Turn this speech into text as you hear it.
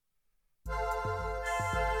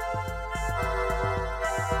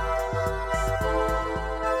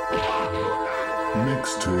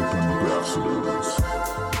Mixtape Ambassadors.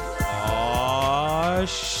 Oh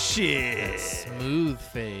shit! Smooth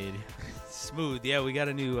fade. Smooth. Yeah, we got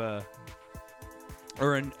a new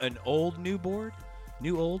or an old new board.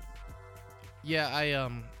 New old. Yeah,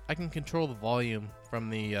 I can control the volume from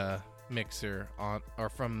the mixer on, or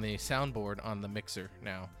from the soundboard on the mixer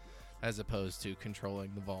now, as opposed to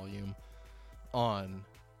controlling the volume on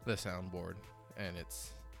the soundboard, and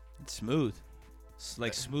it's smooth. It's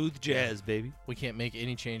like smooth jazz, baby. We can't make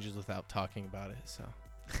any changes without talking about it, so.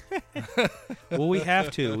 Well, we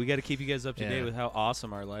have to. We got to keep you guys up to date Yeah. with how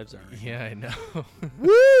awesome our lives are. Yeah, I know.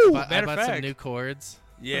 Woo! I bought some new chords.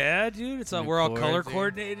 Yeah, dude. It's New all, we're all color chords, yeah.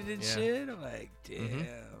 coordinated and Yeah. shit. I'm like, damn. Mhm.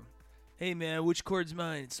 Hey, man, which chord's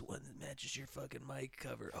mine? It's the one that matches your fucking mic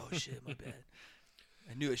cover. Oh, shit, my bad.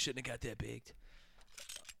 I knew I shouldn't have got that baked.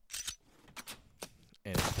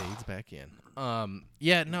 And it fades back in.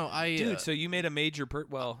 Yeah, no, Dude, so you made a major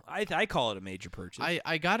well, I call it a major purchase.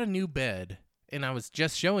 I got a new bed, and I was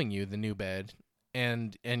just showing you the new bed,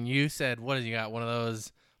 and you said, "What have you got? One of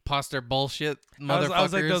those poster bullshit motherfuckers?" I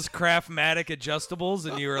was like those Craftmatic adjustables,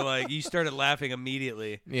 and you were like, you started laughing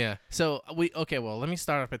immediately. Yeah. So well, let me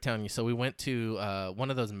start off by telling you. So we went to one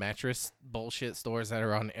of those mattress bullshit stores that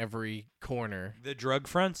are on every corner. The drug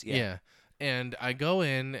fronts? Yeah. And I go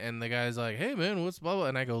in, and the guy's like, "Hey, man, what's blah blah?"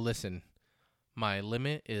 And I go, "Listen, my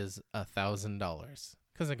limit is $1,000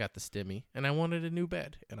 because I got the stimmy, and I wanted a new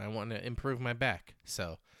bed, and I want to improve my back,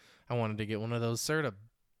 so I wanted to get one of those Serta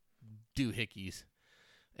doohickeys."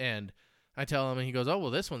 And I tell him, and he goes, "Oh, well,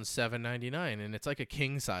 this one's $7.99, and it's like a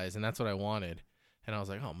king size, and that's what I wanted." And I was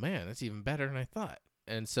like, "Oh man, that's even better than I thought."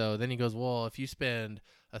 And so then he goes, "Well, if you spend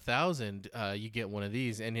 $1,000, you get one of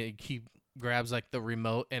these," and he grabs like the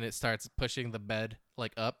remote, and it starts pushing the bed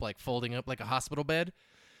like up, like folding up like a hospital bed.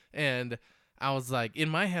 And I was like, in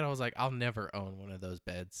my head, I was like, I'll never own one of those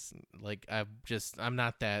beds. Like, I'm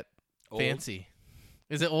not that Old? fancy.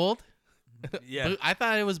 Is it old? Yeah. I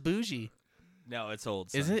thought it was bougie. No, it's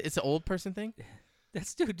old. Son. Is it? It's an old person thing?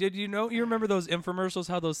 That's dude. Did you know? You remember those infomercials?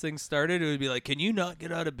 How those things started? It would be like, "Can you not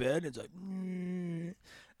get out of bed?" It's like, and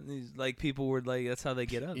these like people were like, that's how they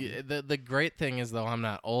get up. Yeah, the great thing is, though, I'm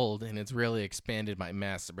not old, and it's really expanded my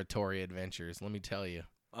masturbatory adventures. Let me tell you.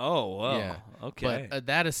 Oh, well, Yeah. okay. But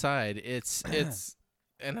that aside, it's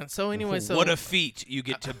and so anyway, so what a feat! You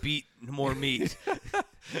get to beat more meat.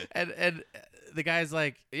 and the guy's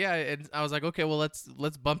like, yeah, and I was like, okay, well, let's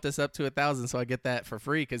bump this up to 1,000 so I get that for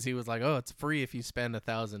free, because he was like, oh, it's free if you spend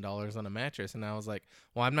 $1,000 on a mattress, and I was like,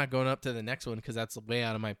 well, I'm not going up to the next one because that's way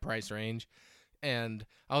out of my price range. And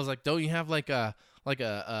I was like, don't you have like a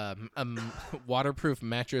waterproof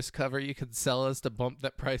mattress cover you could sell us to bump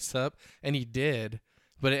that price up? And he did,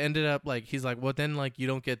 but it ended up like, he's like, well, then like you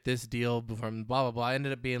don't get this deal from blah blah blah. It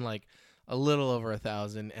ended up being like a little over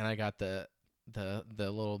 1,000, and I got the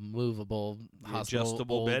little movable hospital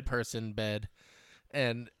adjustable old bed? person bed.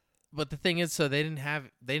 And but the thing is, so they didn't have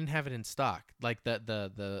it in stock, like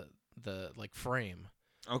the like frame.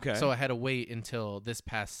 Okay. So I had to wait until this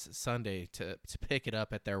past Sunday to pick it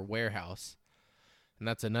up at their warehouse, and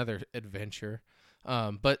that's another adventure.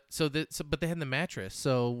 But they had the mattress,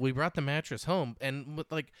 so we brought the mattress home, and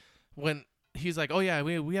like when he's like, "Oh yeah,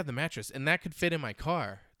 we have the mattress," and that could fit in my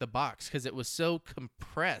car, the box, because it was so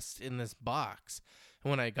compressed in this box.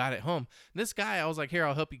 And when I got it home, this guy, I was like, "Here,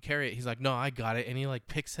 I'll help you carry it." He's like, "No, I got it," and he like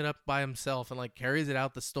picks it up by himself and like carries it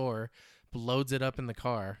out the store, loads it up in the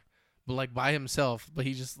car. But like by himself, but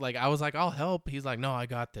he just like, I was like, "I'll help." He's like, "No, I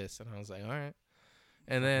got this," and I was like, "All right."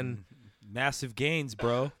 And then massive gains,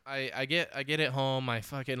 bro. I get it home. I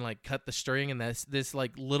fucking like cut the string, and this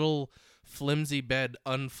like little flimsy bed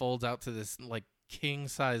unfolds out to this like king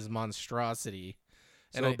size monstrosity.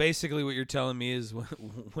 So And basically, what you're telling me is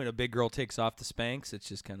when a big girl takes off the Spanx, it's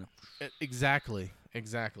just kind of exactly.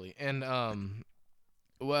 And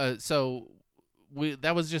so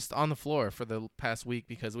that was just on the floor for the past week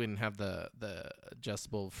because we didn't have the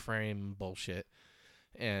adjustable frame bullshit.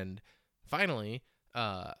 And finally,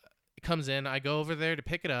 it comes in. I go over there to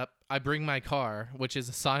pick it up. I bring my car, which is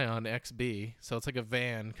a Scion XB, so it's like a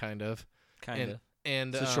van kind of.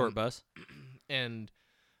 And it's a short bus. And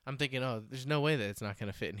I'm thinking, oh, there's no way that it's not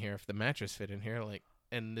gonna fit in here if the mattress fit in here. Like,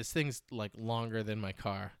 and this thing's like longer than my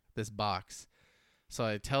car, this box. So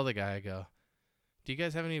I tell the guy, I go, "Do you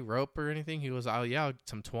guys have any rope or anything?" He goes, "Oh yeah,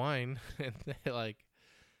 some twine." And they like,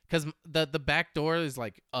 because the back door is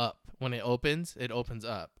like up when it opens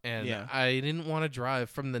up, and Yeah. I didn't want to drive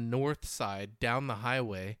from the north side down the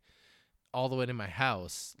highway all the way to my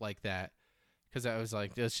house like that, because I was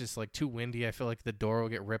like, it's just like too windy. I feel like the door will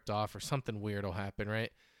get ripped off or something weird will happen,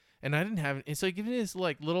 right? And I didn't have it, and so he gave me this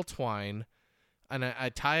like little twine. and I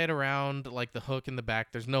tie it around like the hook in the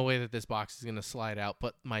back. There's no way that this box is gonna slide out,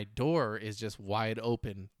 but my door is just wide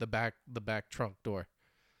open, the back trunk door.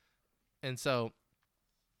 And so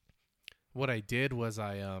what I did was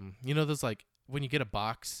those like when you get a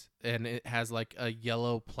box and it has like a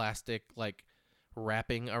yellow plastic like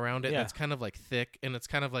wrapping around it that's kind of like thick, and it's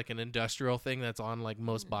kind of like an industrial thing that's on like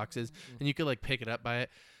most boxes, and you could like pick it up by it.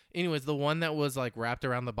 Anyways, the one that was like wrapped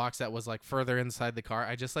around the box that was like further inside the car,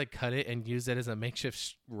 I just like cut it and used it as a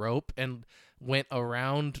makeshift rope and went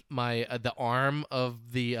around my the arm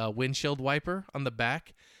of the windshield wiper on the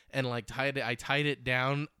back and like tied it. I tied it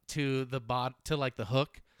down to the to like the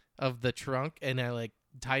hook of the trunk, and I like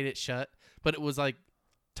tied it shut. But it was like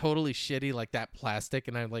totally shitty, like that plastic,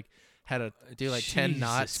 and I like had to do like 10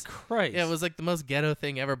 knots. Jesus Christ. Yeah, it was like the most ghetto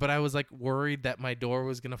thing ever, but I was like worried that my door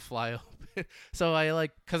was going to fly open. So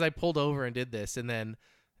because I pulled over and did this, and then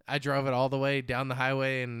I drove it all the way down the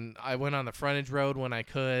highway, and I went on the frontage road when I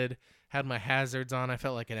could, had my hazards on. I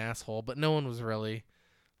felt like an asshole, but no one was really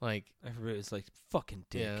like. Everybody was like, fucking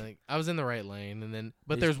dick. Yeah, like, I was in the right lane, and then,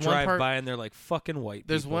 but They there's just one drive part. by and they're like fucking white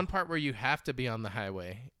There's people. one part where you have to be on the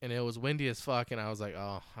highway, and it was windy as fuck, and I was like,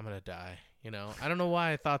 oh, I'm going to die. You know, I don't know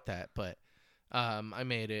why I thought that, but I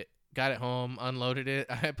made it. Got it home, unloaded it.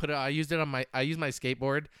 I used my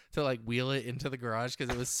skateboard to like wheel it into the garage because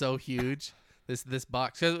it was so huge. This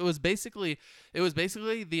box, because it was basically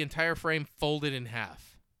the entire frame folded in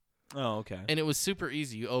half. Oh, okay. And it was super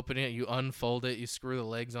easy. You open it, you unfold it, you screw the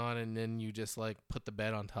legs on, and then you just like put the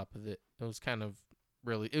bed on top of it. It was kind of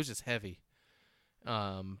it was just heavy.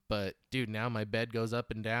 But dude, now my bed goes up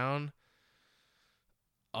and down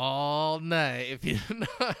all night, if you know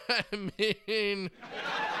what I mean.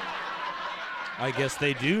 I guess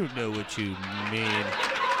they do know what you mean.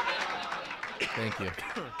 Thank you.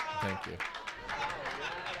 Thank you.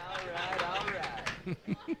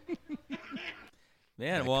 Man,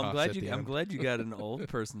 Yeah, well, coughs at the I'm end. glad you got an old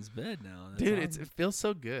person's bed now. That's Dude, awesome. it feels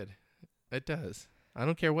so good. It does. I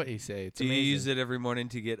don't care what you say. It's Do you amazing. use it every morning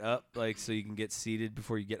to get up, like so you can get seated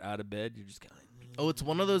before you get out of bed? You're just kind of. Oh, it's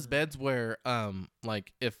one of those beds where,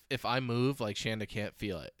 like if I move, like Shanda can't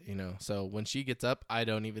feel it, you know. So when she gets up, I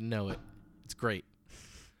don't even know it. It's great.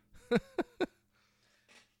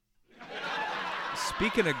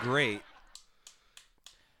 Speaking of great,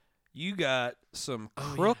 you got some Oh,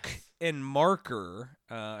 Crook and Marker.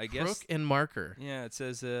 I guess. Crook and Marker. Yeah, it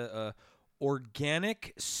says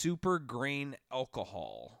organic super grain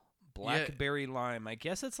alcohol, blackberry lime. I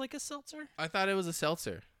guess it's like a seltzer. I thought it was a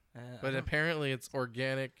seltzer, but apparently it's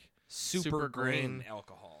organic. super grain grain.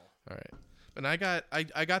 alcohol. All right. And I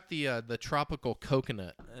got the tropical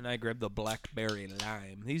coconut. And I grabbed the blackberry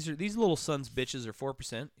lime. These little sons bitches are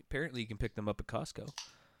 4%. Apparently, you can pick them up at Costco.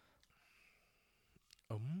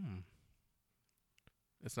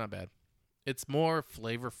 It's not bad. It's more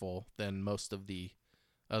flavorful than most of the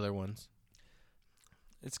other ones.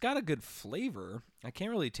 It's got a good flavor. I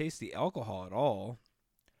can't really taste the alcohol at all.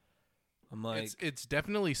 I'm like, It's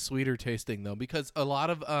definitely sweeter tasting though, because a lot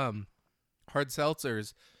of hard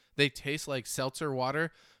seltzers, they taste like seltzer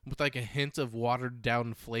water with like a hint of watered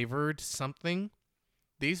down flavored something.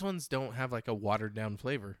 These ones don't have like a watered down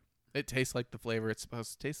flavor. It tastes like the flavor it's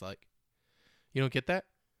supposed to taste like. You don't get that?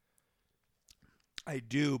 I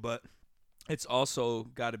do, but it's also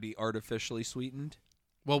got to be artificially sweetened.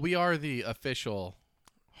 Well, we are the official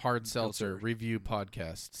hard seltzer Seltzer. review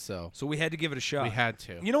podcast, so So we had to give it a shot. we had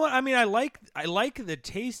to. You know what? I mean, I like the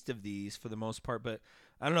taste of these for the most part, but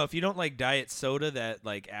I don't know if you don't like diet soda, that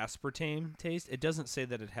like aspartame taste. It doesn't say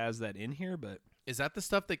that it has that in here, but Is that the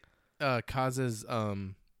stuff that causes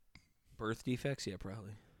birth defects, yeah,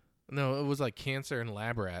 probably. No, it was like cancer in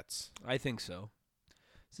lab rats. I think so.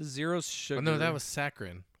 This is zero sugar. Oh no, that was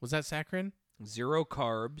saccharin. Was that saccharin? zero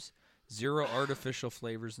carbs, zero artificial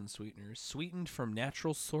flavors and sweeteners, sweetened from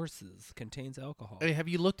natural sources, contains alcohol. Hey, have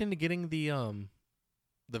you looked into getting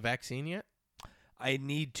the vaccine yet? I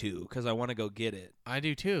need to because I want to go get it. I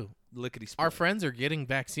do too. Lickety split. Our friends are getting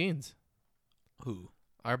vaccines. Who?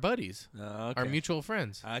 Our buddies, Okay. our mutual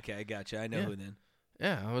friends. Okay, I got you. I know Yeah. who then.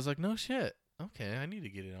 Yeah, I was like, no shit. Okay, I need to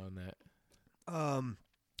get it on that.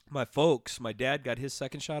 My folks, my dad got his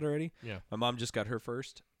second shot already. Yeah. My mom just got her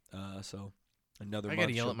first. So another I month.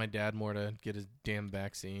 gotta yell she'll- at my dad more to get his damn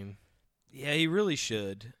vaccine. Yeah, he really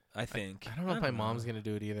should. I think. I don't know if my mom's gonna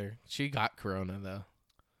do it either. She got corona though.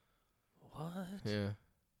 What? Yeah.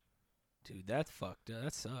 Dude, that's fucked up.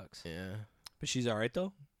 That sucks. Yeah. But she's all right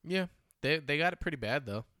though. Yeah. They got it pretty bad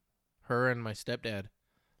though. Her and my stepdad.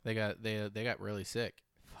 They got really sick.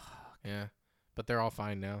 Fuck. Yeah. But they're all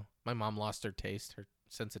fine now. My mom lost her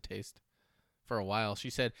sense of taste for a while. She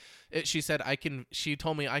said she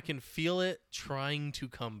told me I can feel it trying to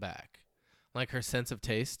come back. Like her sense of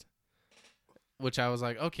taste. Which I was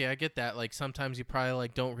like, okay, I get that. Like sometimes you probably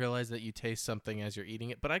like don't realize that you taste something as you're eating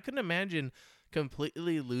it, but I couldn't imagine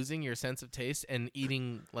completely losing your sense of taste and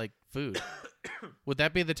eating like food. Would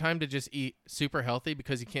that be the time to just eat super healthy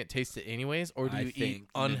because you can't taste it anyways, or do you eat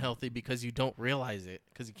unhealthy because you don't realize it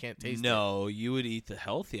because you can't taste it? No, you would eat the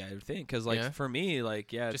healthy, I would think, because like for me, like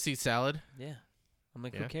just eat salad. Yeah. I'm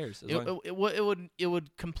like, who cares? It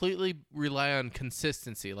would completely rely on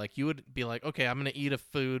consistency. Like you would be like, okay, I'm gonna eat a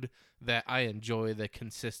food that I enjoy the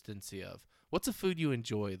consistency of. What's a food you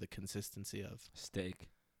enjoy the consistency of? Steak.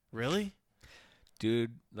 Really?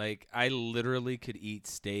 Dude, like I literally could eat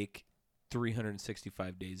steak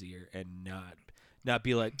 365 days a year and not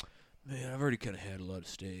be like, man, I've already kind of had a lot of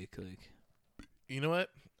steak. Like, you know what?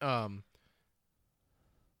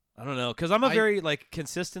 I don't know, because I'm a very, like,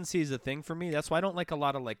 consistency is a thing for me. That's why I don't like a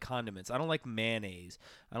lot of, like, condiments. I don't like mayonnaise.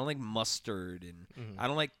 I don't like mustard. And I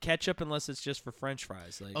don't like ketchup unless it's just for French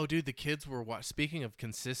fries. Like, oh, dude, the kids were speaking of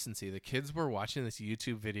consistency, the kids were watching this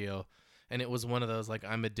YouTube video, and it was one of those, like,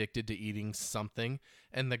 I'm addicted to eating something.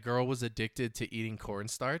 And the girl was addicted to eating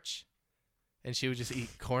cornstarch. And she would just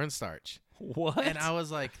eat cornstarch. What? And I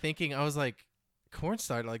was, like, thinking,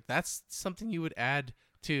 cornstarch, like, that's something you would add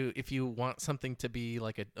to if you want something to be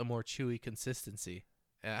like a more chewy consistency.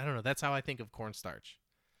 I don't know. That's how I think of cornstarch.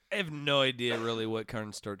 I have no idea really what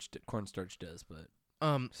cornstarch does, but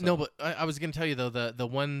no, but I was gonna tell you though, the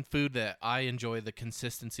one food that I enjoy the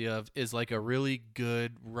consistency of is like a really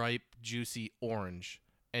good ripe juicy orange,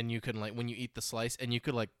 and you can like when you eat the slice, and you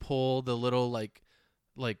could like pull the little like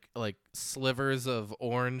slivers of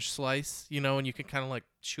orange slice, you know, and you can kind of like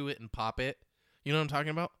chew it and pop it. You know what I'm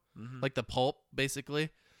talking about? Like the pulp, basically.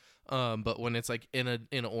 But when it's like in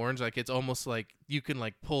an orange, like it's almost like you can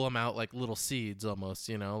like pull them out like little seeds, almost,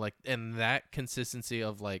 you know, like, and that consistency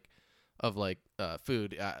of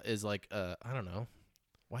food is like I don't know,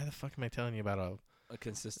 why the fuck am I telling you about a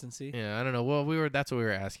consistency? Yeah, I don't know. Well, that's what we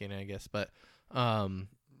were asking, I guess, but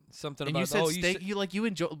something and about you said steak. You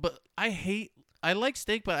enjoy, but I like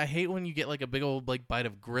steak, but I hate when you get like a big old like bite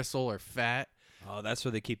of gristle or fat. Oh, that's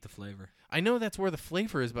where they keep the flavor. I know that's where the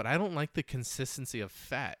flavor is, but I don't like the consistency of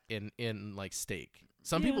fat in like steak.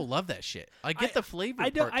 Some people love that shit. I get the flavor. I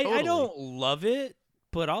don't love it,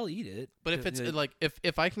 but I'll eat it. But if it's like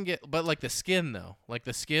if I can get, but like the skin though, like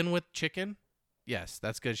the skin with chicken, yes,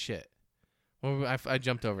 that's good shit. Well, I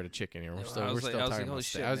jumped over to chicken here. We're still talking about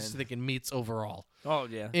steak. I was just thinking meats overall. Oh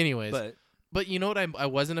yeah. Anyways, but you know what I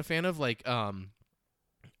wasn't a fan of? Like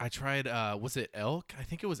I tried was it elk? I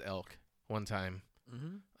think it was elk one time.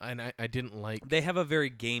 And I didn't like. They have a very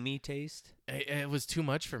gamey taste. It was too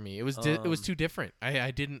much for me. It was too different.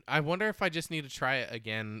 I didn't. I wonder if I just need to try it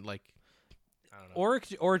again. Like, I don't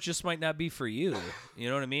know. Or it just might not be for you. You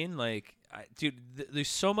know what I mean? Like, dude, there's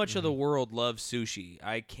so much of the world loves sushi.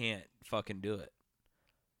 I can't fucking do it.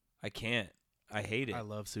 I can't. I hate it. I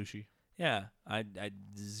love sushi. Yeah, I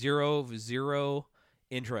zero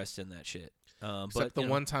interest in that shit. Except the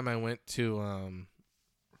one time I went to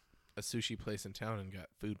a sushi place in town and got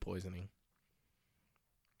food poisoning.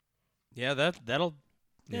 Yeah, that'll.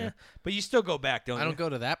 Yeah, but you still go back, don't you? I don't go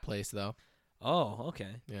to that place though. Oh,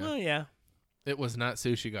 okay. Yeah. Well, yeah. It was not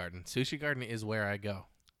Sushi Garden. Sushi Garden is where I go.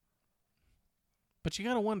 But you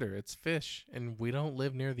gotta wonder, it's fish, and we don't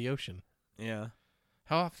live near the ocean. Yeah.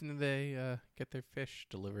 How often do they get their fish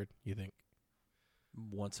delivered, you think?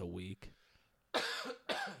 Once a week.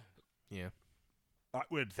 Yeah.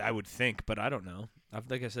 I would think, but I don't know.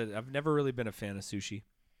 Like I said, I've never really been a fan of sushi.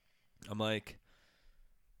 I'm like,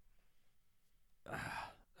 I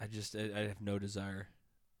have no desire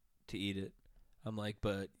to eat it. I'm like,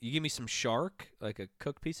 but you give me some shark, like a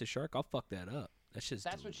cooked piece of shark, I'll fuck that up. That's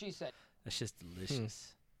what she said. That's just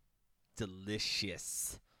delicious.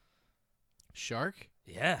 Delicious. Shark?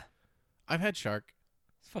 Yeah. I've had shark.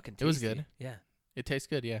 It's fucking tasty. It was good. Yeah. It tastes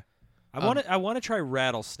good, yeah. I want to try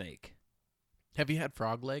rattlesnake. Have you had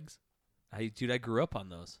frog legs? Dude, I grew up on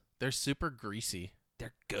those. They're super greasy.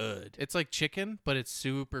 They're good. It's like chicken, but it's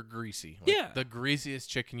super greasy. Like yeah. The greasiest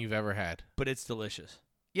chicken you've ever had. But it's delicious.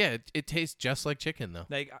 Yeah, it tastes just like chicken, though.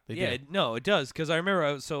 Like, no, it does. Because I remember,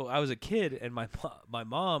 I was a kid, and my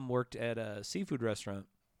mom worked at a seafood restaurant.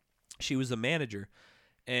 She was the manager.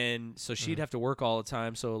 And so she'd have to work all the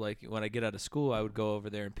time. So, like, when I get out of school, I would go over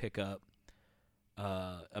there and pick up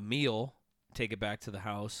a meal, take it back to the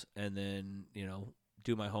house, and then, you know,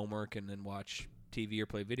 do my homework and then watch TV or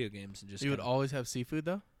play video games. And just You would always have seafood,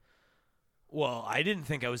 though? Well, I didn't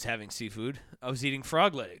think I was having seafood. I was eating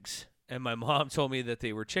frog legs. And my mom told me that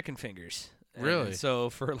they were chicken fingers. And Really? so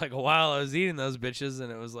for like a while, I was eating those bitches,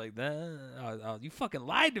 and it was like, you fucking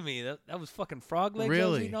lied to me. That was fucking frog legs I was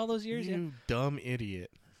Really? eating all those years. Yeah. You dumb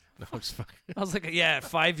idiot. No, I'm just fucking. I was like, yeah, at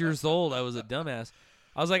 5 years old, I was a dumbass.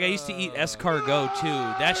 I was like, I used to eat escargot too.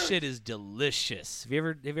 That shit is delicious. Have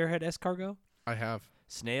you ever had escargot? I have.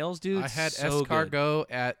 Snails, dude. I had so good. escargot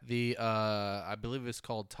at the I believe it's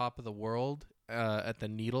called Top of the World at the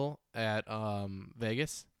Needle at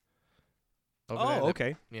Vegas. Over there,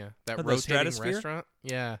 okay. Yeah, that The rotating Stratosphere? restaurant.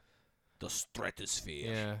 Yeah, The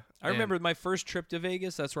Stratosphere. yeah. I remember my first trip to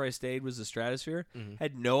Vegas. That's where I stayed. Was the Stratosphere. Mhm.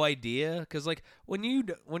 Had no idea because like when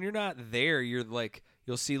you're not there, you're like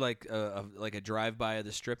you'll see like a drive by of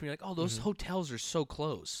the strip, and you're like, oh, those hotels are so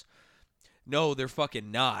close. No, they're fucking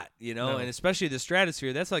not. You know, No. and especially the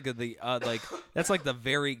Stratosphere. That's like that's like the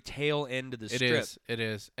very tail end of the strip. It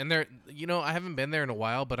is. And there, I haven't been there in a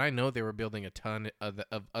while, but I know they were building a ton of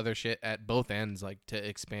other shit at both ends, like to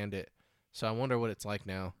expand it. So I wonder what it's like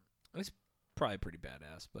now. It's probably pretty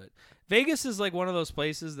badass, but Vegas is like one of those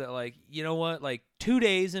places that like, you know what, like 2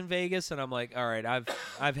 days in Vegas and I'm like, all right,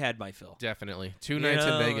 I've had my fill. Definitely 2 You nights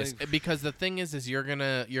know, in Vegas like- because the thing is you're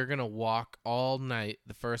gonna walk all night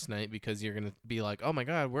the first night because you're gonna be like, oh my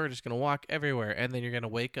god, we're just gonna walk everywhere, and then you're gonna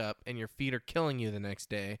wake up and your feet are killing you the next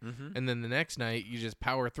day, and then the next night you just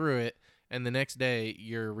power through it, and the next day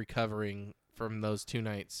you're recovering from those 2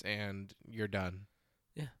 nights and you're done.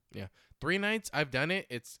 Yeah. 3 nights I've done it.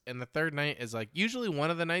 And the third night is like usually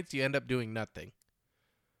one of the nights you end up doing nothing.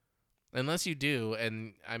 Unless you do,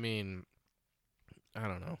 and I mean, I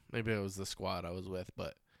don't know. Maybe it was the squad I was with,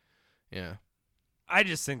 but yeah. I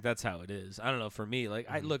just think that's how it is. I don't know, for me, like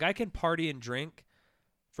I can party and drink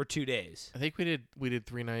for 2 days. I think we did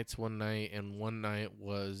 3 nights one night, and one night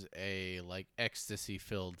was a like ecstasy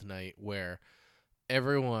filled night where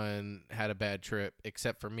everyone had a bad trip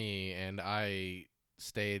except for me, and I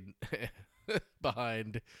stayed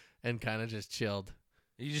behind and kind of just chilled.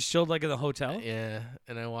 You just chilled like in the hotel? Yeah,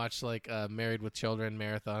 and I watched like Married with Children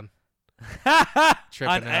marathon. on,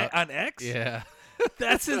 Tripping out. on X? Yeah.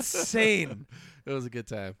 That's insane. It was a good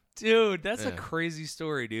time. Dude, that's a Yeah. crazy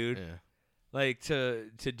story, dude. Yeah. Like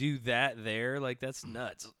to do that there, like that's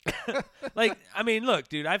nuts. Like, I mean, look,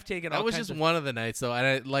 dude, I've taken all That was kinds just of, one of the nights, though.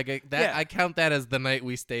 And Yeah. I count that as the night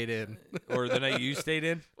we stayed in. or the night you stayed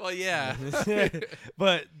in. Well, yeah.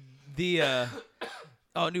 But the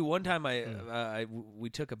dude, one time we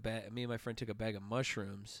took me and my friend took a bag of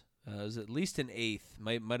mushrooms. It was at least an eighth,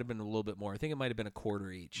 might have been a little bit more. I think it might have been a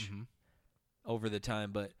quarter each over the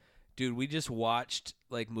time. But dude, we just watched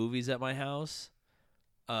like movies at my house.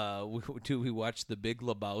 We watched The Big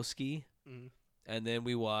Lebowski, and then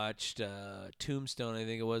we watched Tombstone, I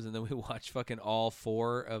think it was, and then we watched fucking all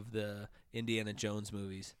 4 of the Indiana Jones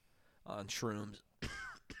movies on shrooms.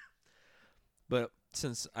 But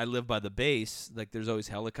since I live by the base, like there's always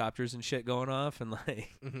helicopters and shit going off, and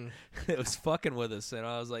like it was fucking with us, and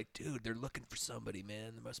I was like, dude, they're looking for somebody,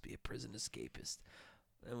 man. There must be a prison escapist.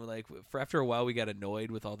 And we're like, after a while, we got annoyed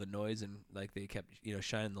with all the noise, and like they kept,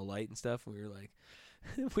 shining the light and stuff. And we were like,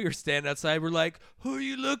 we were standing outside. We're like, who are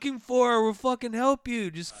you looking for? We'll fucking help you.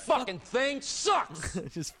 Just Fucking thing sucks.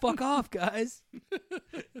 just fuck off, guys.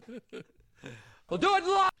 We'll do it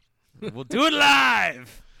live. We'll do it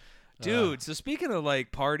live. Dude, so speaking of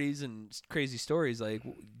like parties and crazy stories, like,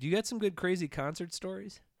 do you got some good crazy concert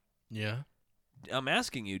stories? Yeah. I'm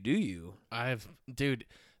asking you, do you? Dude,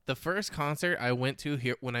 the first concert I went to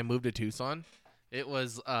here when I moved to Tucson, it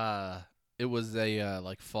was a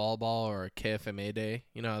like fall ball or a KFMA day.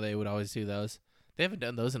 You know how they would always do those. They haven't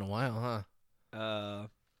done those in a while, huh?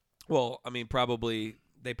 Well, I mean, they probably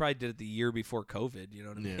did it the year before COVID. You know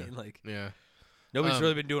what I mean? Like, Yeah. nobody's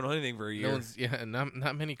really been doing anything for a year.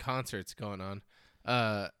 Not many concerts going on.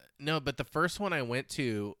 No, but the first one I went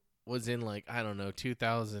to was in like, I don't know,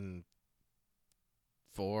 2004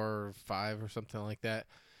 or 5 or something like that.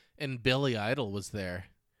 And Billy Idol was there.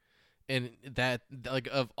 And that, like,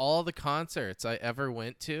 of all the concerts I ever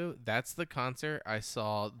went to, that's the concert I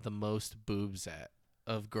saw the most boobs at,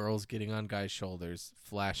 of girls getting on guys' shoulders,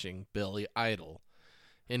 flashing Billy Idol.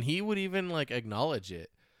 And he would even, like, acknowledge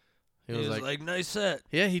it. He was like, nice set.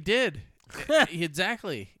 Yeah, he did.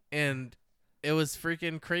 Exactly. And it was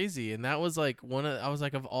freaking crazy. And that was like I was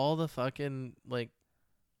like, of all the fucking, like,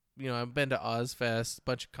 I've been to Ozfest,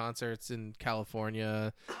 bunch of concerts in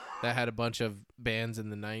California that had a bunch of bands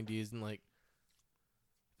in the 90s, and like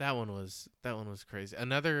that one was crazy.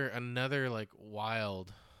 Another like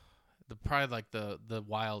wild, probably like the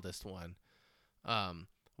wildest one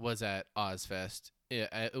was at Ozfest.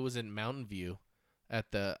 It was in Mountain View I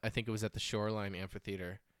think it was at the Shoreline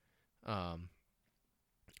Amphitheater.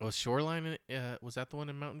 Was Shoreline was that the one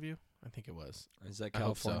in Mountain View? I think it was. Is that I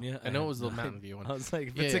hope so. California? I know it have was the no Mountain idea. View one. I was like,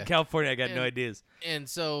 if Yeah, it's yeah. in California, I got no And- ideas. And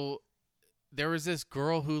so there was this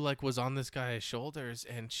girl who like was on this guy's shoulders,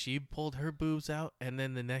 and she pulled her boobs out, and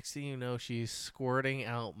then the next thing you know, she's squirting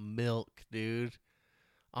out milk, dude,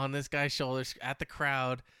 on this guy's shoulders at the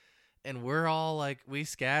crowd, and we're all like, we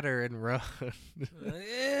scatter and run.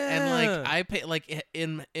 And like I pay, like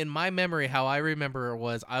in my memory, how I remember it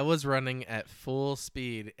was I was running at full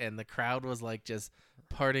speed, and the crowd was like just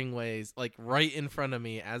parting ways, like right in front of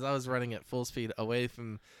me as I was running at full speed away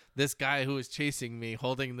from this guy who was chasing me,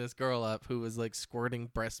 holding this girl up who was like squirting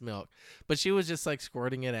breast milk, but she was just like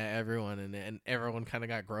squirting it at everyone, and everyone kind of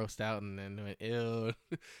got grossed out and went ew,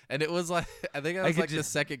 and it was like I think it was could like the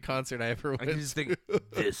just- second concert I ever went. I can just think, to.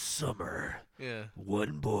 this summer, Yeah.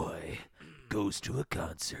 one boy goes to a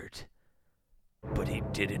concert, but he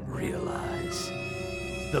didn't realize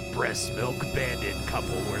the breast milk bandit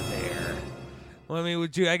couple were there. Well, I mean,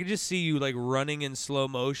 I could just see you like running in slow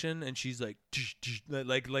motion, and she's like,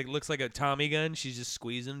 like looks like a Tommy gun. She's just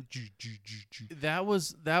squeezing. That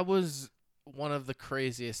was one of the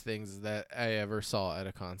craziest things that I ever saw at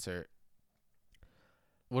a concert.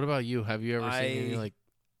 What about you? Have you ever seen any like?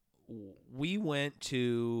 We went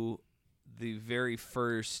to the very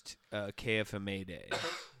first KFMA day,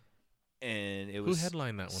 and it Who was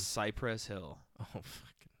headlined that one? Cypress Hill. Oh,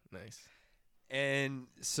 fucking nice. And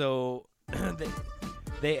so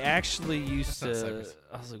they actually used That's not to. Cypress.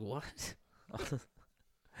 I was like, what?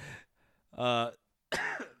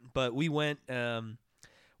 But we went.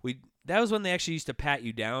 That was when they actually used to pat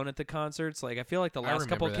you down at the concerts. Like I feel like the I last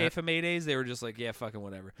couple of remember that. KFMA days, they were just like, yeah, fucking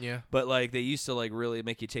whatever. Yeah. But like they used to like really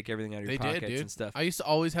make you take everything out of your They pockets did, dude. and stuff. I used to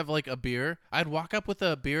always have like a beer. I'd walk up with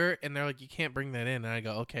a beer, and they're like, "You can't bring that in." And I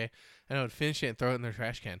go, "Okay," and I would finish it and throw it in their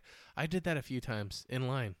trash can. I did that a few times in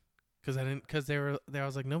line because they were there. I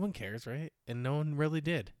was like, "No one cares, right?" And no one really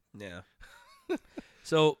did. Yeah.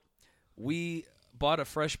 So we bought a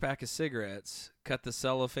fresh pack of cigarettes, cut the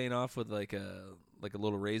cellophane off with like a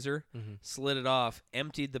little razor, Mhm. slid it off,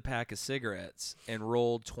 emptied the pack of cigarettes, and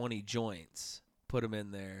rolled 20 joints. Put them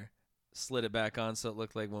in there, slid it back on so it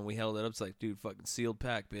looked like when we held it up, it's like, dude, fucking sealed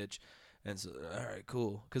pack, bitch. And so, all right,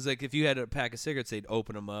 cool. Because like if you had a pack of cigarettes, they'd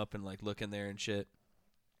open them up and like look in there and shit.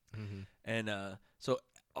 Mm-hmm. And so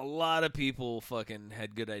a lot of people fucking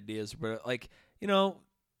had good ideas, but like, you know,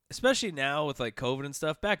 especially now with like COVID and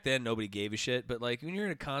stuff. Back then, nobody gave a shit. But like when you're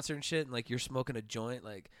in a concert and shit, and like you're smoking a joint,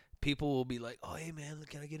 like people will be like, "Oh, hey man,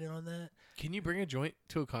 can I get in on that?" Can you bring a joint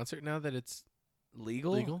to a concert now that it's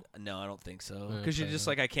Legal? Legal? No, I don't think so. Yeah, Because you're just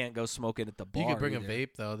probably like, I can't go smoke it at the bar. you could bring either. a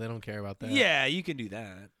vape though? They don't care about that. Yeah, you can do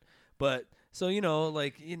that. But so you know,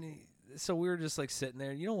 like so we were just like sitting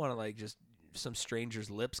there. You don't want to like just some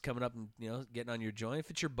stranger's lips coming up and getting on your joint. If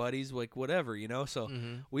it's your buddies, like whatever, So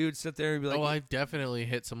Mhm. we would sit there and be like, Oh, I've definitely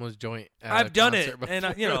hit someone's joint. At I've a done it, concert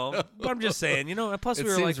and before. but I'm just saying, and plus it we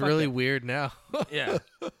were seems like, fuck really it. weird now. Yeah.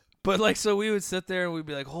 But like, so we would sit there and we'd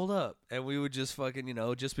be like, hold up. And we would just fucking,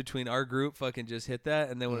 just between our group, fucking just hit that.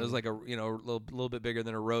 And then when it was like a, little bit bigger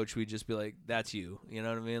than a roach, we'd just be like, that's you. You know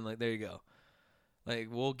what I mean? Like, there you go. Like,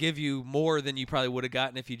 we'll give you more than you probably would have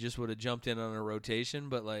gotten if you just would have jumped in on a rotation.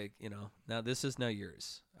 But like, now this is now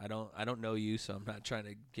yours. I don't know you, so I'm not trying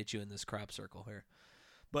to get you in this crop circle here.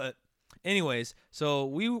 But anyways, so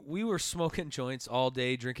we were smoking joints all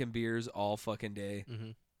day, drinking beers all fucking day.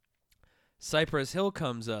 Mm-hmm. Cypress Hill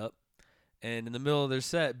comes up, and in the middle of their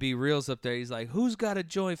set, Be Real's up there. He's like, "Who's got a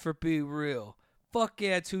joint for Be Real? Fuck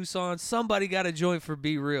yeah, Tucson! Somebody got a joint for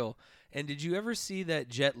Be Real." And did you ever see that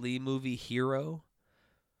Jet Li movie Hero,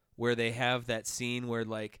 where they have that scene where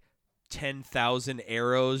like 10,000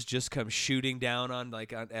 arrows just come shooting down on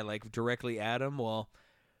directly at him? Well,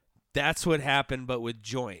 that's what happened, but with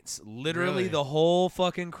joints. Literally, Really? the whole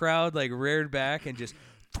fucking crowd like reared back and just.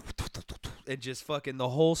 And just fucking the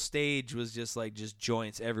whole stage was just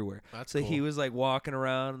joints everywhere. That's so cool. he was like walking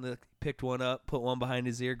around and picked one up, put one behind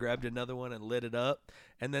his ear, grabbed another one and lit it up.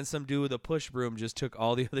 And then some dude with a push broom just took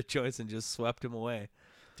all the other joints and just swept them away.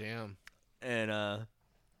 Damn. And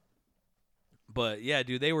but yeah,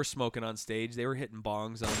 dude, they were smoking on stage. They were hitting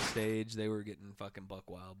bongs on stage. They were getting fucking buck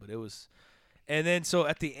wild. But it was, and then so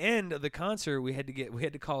at the end of the concert, we had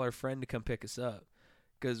to call our friend to come pick us up.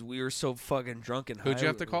 Because we were so fucking drunk and high. Who'd you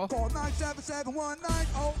have to call? Call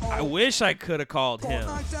 977-190-00. I wish I could have called Call him,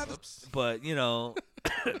 97 but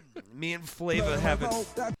me and Flava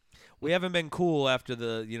haven't been cool after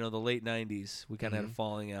the the late '90s. We kind of had a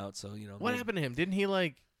falling out, so What happened to him? Didn't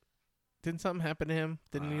something happen to him?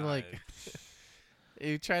 Didn't he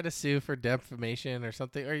he tried to sue for defamation or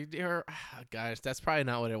something? Or gosh, that's probably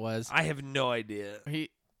not what it was. I have no idea.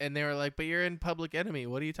 and they were like, "But you're in Public Enemy.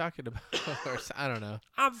 What are you talking about?" Or I don't know.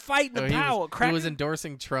 I'm fighting the Or he power. he was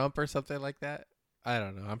endorsing Trump or something like that. I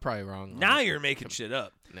don't know. I'm probably wrong. Now you're making shit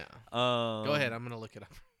up. No. Go Go ahead. I'm gonna look it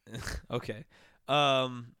up. Okay.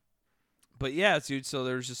 But yeah, dude. So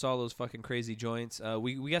there's just all those fucking crazy joints.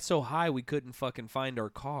 We got so high we couldn't fucking find our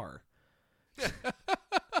car.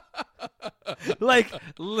 Like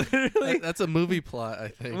literally, That's a movie plot, I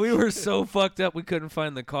think. we were so fucked up we couldn't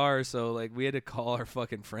find the car. So like we had to call our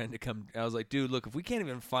fucking friend to come. I was like, dude, look, if we can't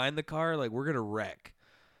even find the car, like we're gonna wreck.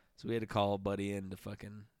 So we had to call a buddy in to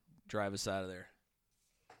fucking drive us out of there.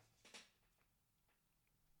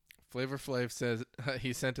 Flavor Flav says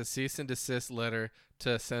he sent a cease and desist letter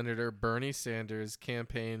to Senator Bernie Sanders'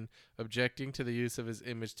 campaign objecting to the use of his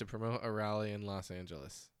image to promote a rally in Los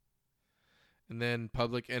Angeles. And then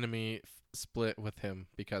Public Enemy split with him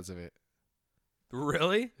because of it.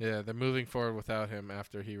 Really? Yeah, they're moving forward without him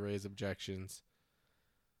after he raised objections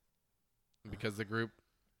because the group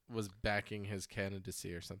was backing his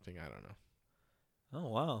candidacy or something. I don't know. Oh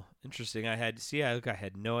wow, interesting. I had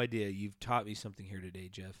no idea. You've taught me something here today,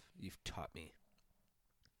 Jeff. You've taught me.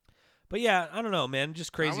 But yeah, I don't know, man.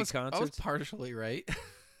 Just crazy concerts. I was partially right.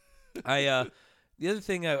 The other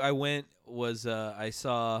thing I went was I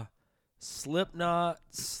saw Slipknot,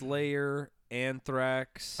 Slayer,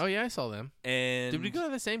 Anthrax. Oh yeah, I saw them. And did we go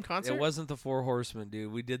to the same concert? It wasn't the Four Horsemen,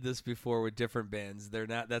 dude. We did this before with different bands. They're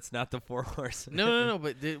not. That's not the Four Horsemen. No.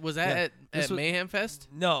 But was that at Mayhem Fest?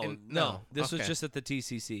 No. This was Okay. just at the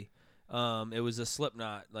TCC. It was a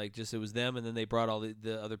Slipknot, like just it was them, and then they brought all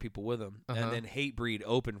the other people with them, and then Hatebreed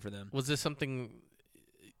opened for them. Was this something?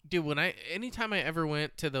 Dude, anytime I ever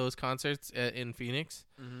went to those concerts in Phoenix,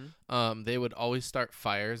 they would always start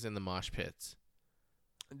fires in the mosh pits.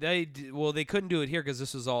 They couldn't do it here because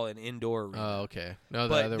this was all an indoor arena. Oh, okay. No,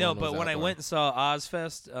 but when I went and saw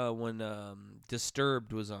Ozfest, when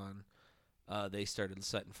Disturbed was on, they started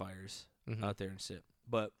setting fires out there and shit.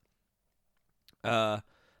 But I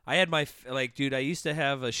had my dude. I used to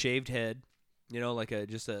have a shaved head, like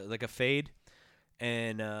a fade,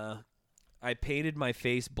 and I painted my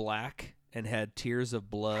face black and had tears of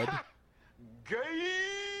blood.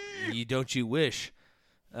 Don't you wish?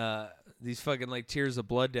 These fucking like tears of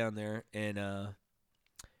blood down there, and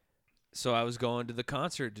so I was going to the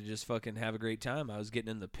concert to just fucking have a great time. I was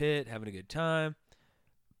getting in the pit, having a good time.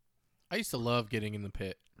 I used to love getting in the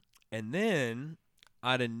pit. And then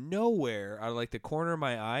out of nowhere, out of like the corner of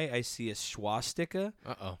my eye, I see a swastika,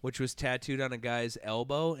 which was tattooed on a guy's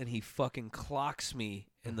elbow, and he fucking clocks me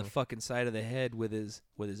in the fucking side of the head with his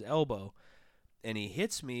elbow, and he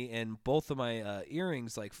hits me, and both of my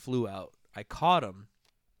earrings like flew out. I caught him.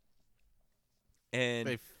 And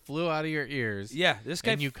they flew out of your ears. Yeah, this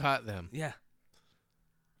guy. And you caught them. Yeah.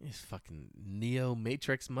 He's fucking Neo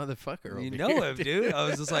Matrix motherfucker. You know him, dude. I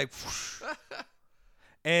was just like,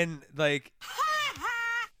 and like,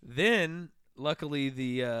 then luckily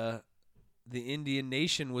the Indian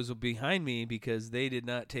Nation was behind me because they did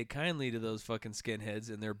not take kindly to those fucking skinheads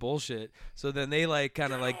and their bullshit. So then they like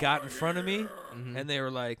kind of like got in front of me, and they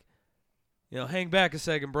were like, hang back a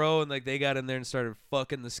second, bro. And like they got in there and started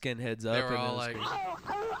fucking the skinheads up. They were all like,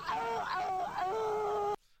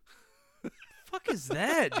 fuck is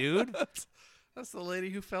that, dude? That's the lady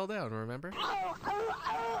who fell down, remember?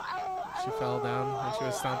 She fell down when she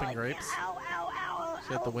was stomping grapes.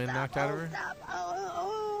 She had the wind knocked out of her.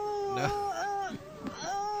 No.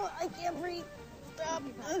 I can't breathe. Stop.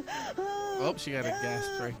 Oh, she got a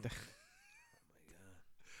gasp right there.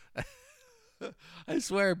 I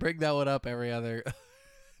swear I bring that one up every other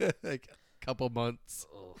like couple months.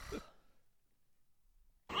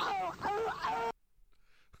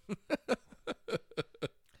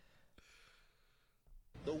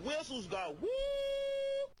 The whistles got woo.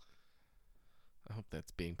 I hope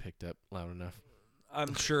that's being picked up loud enough.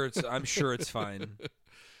 I'm sure it's fine.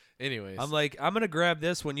 Anyways, I'm gonna grab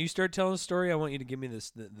this. When you start telling the story, I want you to give me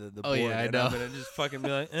this the Oh, board. yeah, I and know. I'm gonna just fucking be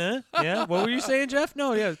like, yeah. What were you saying, Jeff?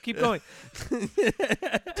 No, yeah, keep going.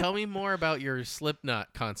 tell me more about your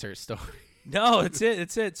Slipknot concert story. No, it's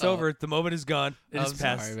it. It's over. The moment is gone. It is I'm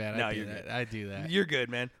past. sorry, man. No, I do you're that. good. I do that. You're good,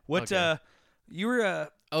 man. What? Okay. You were.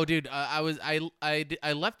 Oh, dude, I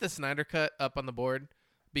left the Snyder Cut up on the board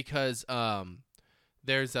because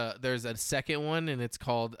there's a second one and it's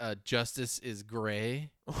called Justice is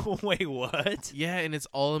Gray. Wait, what? Yeah, and it's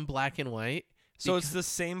all in black and white. So it's the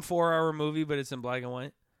same 4-hour movie, but it's in black and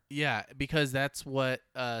white. Yeah, because that's what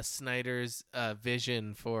Snyder's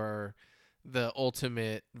vision for the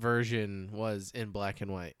ultimate version was, in black and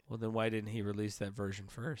white. Well, then why didn't he release that version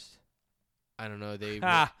first? I don't know.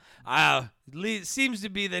 They seems to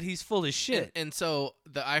be that he's full of shit. And so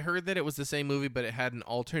I heard that it was the same movie, but it had an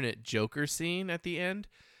alternate Joker scene at the end.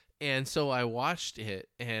 And so I watched it,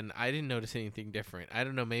 and I didn't notice anything different. I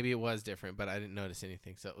don't know, maybe it was different, but I didn't notice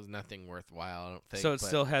anything. So it was nothing worthwhile, I don't think. So it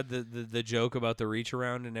still had the joke about the reach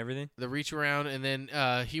around and everything? The reach around, and then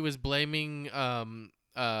he was blaming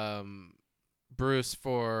Bruce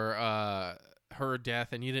for her death,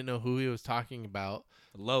 and you didn't know who he was talking about.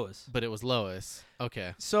 Lois. But it was Lois.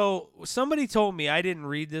 Okay. So somebody told me, I didn't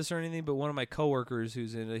read this or anything, but one of my coworkers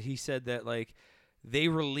who's in it, he said that like they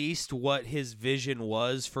released what his vision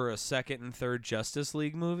was for a second and third Justice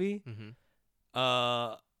League movie. Mm-hmm.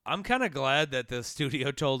 I'm kind of glad that the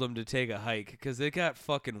studio told him to take a hike because it got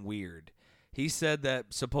fucking weird. He said that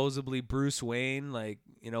supposedly Bruce Wayne, like,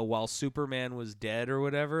 you know, while Superman was dead or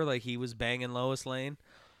whatever, like he was banging Lois Lane,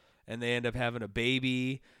 and they end up having a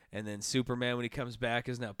baby. And then Superman, when he comes back,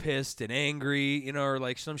 is now pissed and angry, you know, or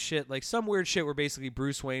like some shit, like some weird shit where basically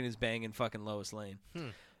Bruce Wayne is banging fucking Lois Lane.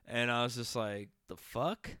 And I was just like, the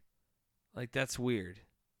fuck? Like, that's weird.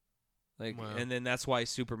 Like, Wow. And then that's why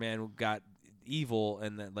Superman got evil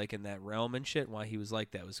and that, like, in that realm and shit. Why he was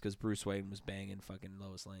like that was because Bruce Wayne was banging fucking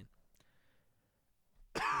Lois Lane.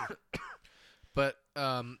 But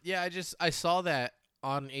yeah, I saw that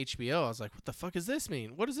on HBO. I was like, what the fuck does this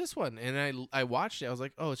mean? What does this one? And I watched it. I was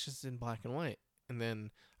like, oh, it's just in black and white. And then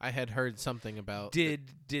I had heard something about Did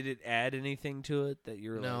it add anything to it that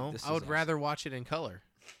you're no, like, this I would rather watch it in color.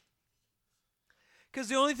 Because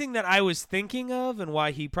the only thing that I was thinking of and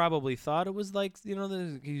why he probably thought it was like, you know,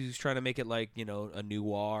 he was trying to make it like, you know, a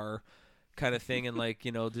noir kind of thing. And like,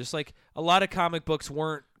 you know, just like a lot of comic books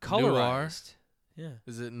weren't colorized. Yeah.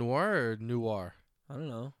 Is it noir or noir? I don't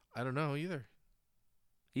know. I don't know either.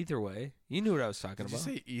 Either way. You knew what I was talking Did you about.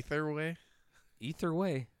 say ether way? Either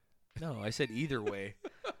way. No, I said either way.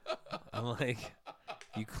 I'm like,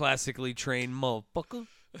 you classically trained motherfucker.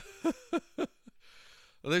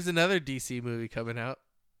 Well, there's another DC movie coming out.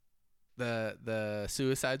 The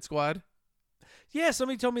Suicide Squad. Yeah,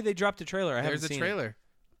 somebody told me they dropped a trailer. I There's haven't a seen trailer.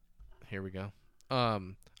 Here we go.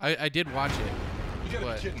 I did watch it.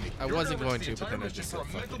 But I wasn't going to, but then I just said,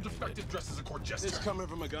 fuck it. It's coming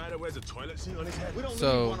from a guy that wears a toilet seat on his head. We don't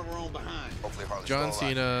So, leave one around behind. John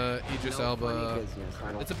Cena, Idris Elba.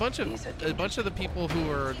 It's a bunch of the people who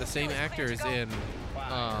are the same actors in.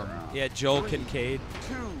 Yeah, Joel Kincaid.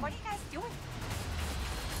 What are you guys doing?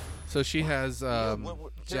 So she has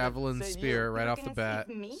javelin spear right off the bat.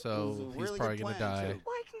 So he's probably gonna die.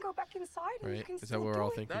 Well, I can go back inside and you Right? can Is that still what we're do all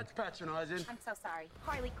it. thinking? That's patronizing. I'm so sorry.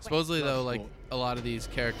 Harley Quinn. Supposedly though, like a lot of these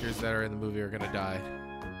characters that are in the movie are gonna die,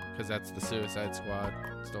 because that's the Suicide Squad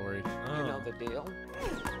story. You know the deal.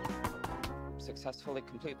 Successfully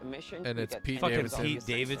complete the mission. And you it's get Pete 10 Fucking Davidson. Pete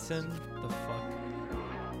Davidson. The fuck?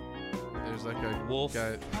 There's like a Wolf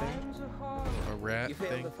guy, a rat You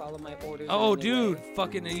failed thing. to follow my orders. Oh, in any dude. way.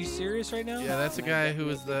 Fucking, are you serious right now? Yeah, that's the guy who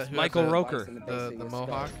was the Michael Roker. the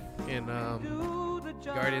Mohawk in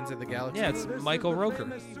Guardians of the Galaxy. Yeah, it's Michael Roker.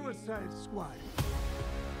 Suicide Squad.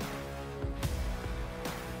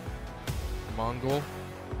 Mongol.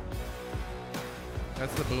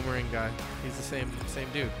 That's the boomerang guy. He's the same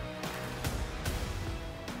dude.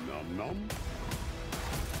 Nom nom.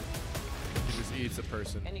 He just eats a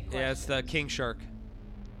person. Any Yeah, it's the King Shark.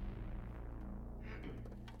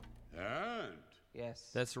 And Yes.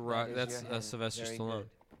 That's that is that's your hand. Sylvester Very Stallone. good.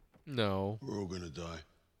 No. we're all gonna die.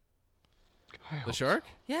 The shark?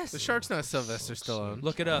 Yes. The shark's not Sylvester Stallone.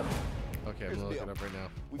 Look it up. Okay, I'm gonna look it up right now.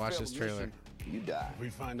 Watch this trailer. You die. If we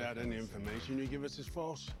find out any information you give us is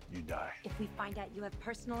false, you die. If we find out you have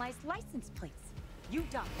personalized license plates, you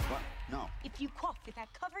die. What? No. If you cough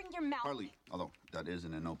without covering your mouth. Harley, although that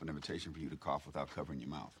isn't an open invitation for you to cough without covering your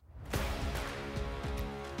mouth.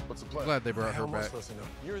 What's the plan? Glad they brought her How am I back. supposed to know?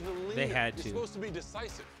 You're the leader. They had You're to. supposed to be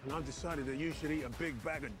decisive. And I've decided that you should eat a big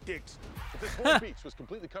bag of dicks. If this whole beach was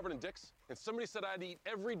completely covered in dicks, and somebody said I'd eat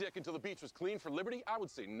every dick until the beach was clean for liberty, I would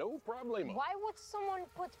say no problemo. Why would someone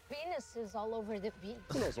put penises all over the beach?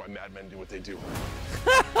 Who knows why madmen do what they do?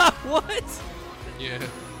 What? Yeah.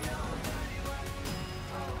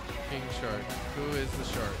 King Shark. Who is the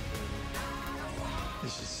shark?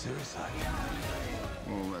 This is suicide.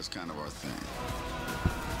 Well, that's kind of our thing.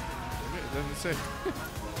 Okay, it doesn't say.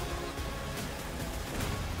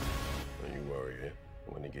 Are you worried, eh?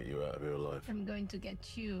 I want to get you out of here alive. I'm going to get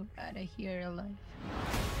you out of here alive.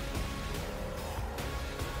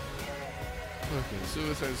 Okay,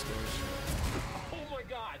 Suicide Squad. Oh my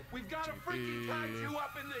god, we've got a freaking kaiju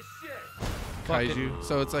up in this shit! Kaiju.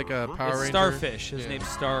 So it's like a Power It's Ranger. Starfish. His Yeah. name's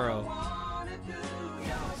Starro.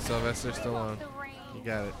 Sylvester Stallone. The rain. You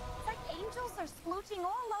got it. It's like angels are splooching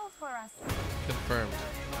all over us. Confirmed.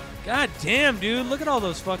 God damn, dude! Look at all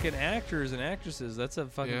those fucking actors and actresses. That's a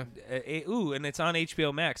fucking ooh, and it's on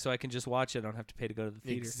HBO Max, so I can just watch it. I don't have to pay to go to the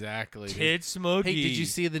theater. Exactly. dude. Ted Smokey. Hey, did you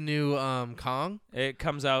see the new Kong? It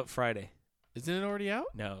comes out Friday. Isn't it already out?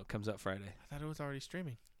 No, it comes out Friday. I thought it was already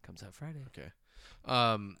streaming. Comes out Friday. Okay.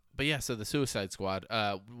 But yeah, so the Suicide Squad.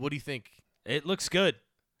 What do you think? It looks good.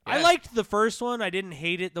 Yeah. I liked the first one. I didn't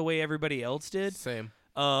hate it the way everybody else did. Same.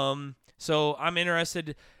 So I'm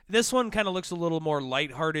interested. This one kind of looks a little more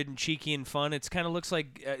lighthearted and cheeky and fun. It's kind of looks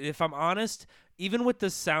like, if I'm honest, even with the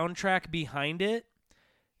soundtrack behind it,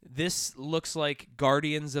 this looks like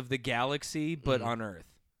Guardians of the Galaxy, but on Earth.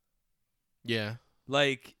 Yeah.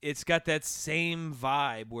 Like, it's got that same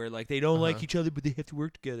vibe where, like, they don't like each other, but they have to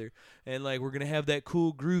work together. And, like, we're going to have that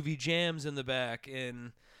cool groovy jams in the back,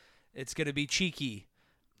 and it's going to be cheeky.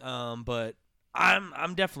 But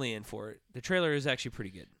I'm definitely in for it. The trailer is actually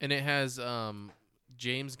pretty good. And it has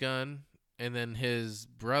James Gunn, and then his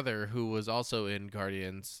brother, who was also in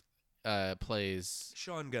Guardians, plays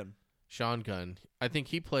Sean Gunn. Sean Gunn. I think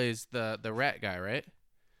he plays the rat guy, right?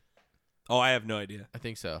 Oh, I have no idea. I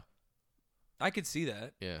think so. I could see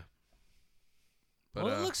that. Yeah. But,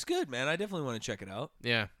 Well, it looks good, man. I definitely want to check it out.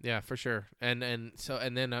 Yeah, for sure. And then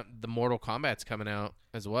the Mortal Kombat's coming out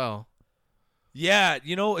as well. Yeah,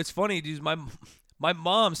 you know, it's funny, dude. My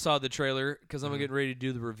mom saw the trailer because I'm getting ready to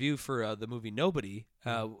do the review for the movie Nobody,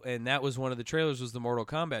 and that was one of the trailers was the Mortal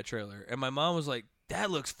Kombat trailer, and my mom was like,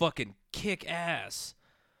 "That looks fucking kick ass."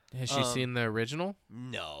 Has she seen the original?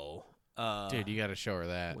 No. Dude, you got to show her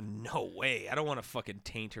that. No way. I don't want to fucking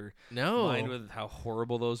taint her No. mind with how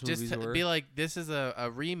horrible those movies Just were. be like, this is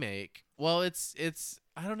a remake. Well, it's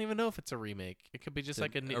I don't even know if it's a remake. It could be just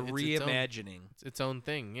like a reimagining. It's its own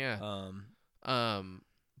thing, yeah.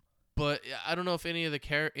 But I don't know if any of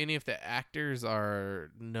the actors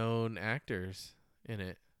are known actors in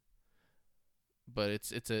it. But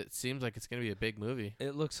it seems like it's gonna be a big movie.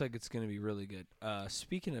 It looks like it's gonna be really good.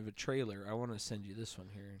 Speaking of a trailer, I want to send you this one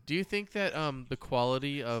here. Do you think that the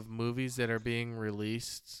quality of movies that are being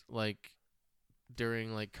released like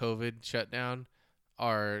during like COVID shutdown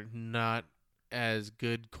are not as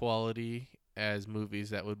good quality as movies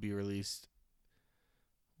that would be released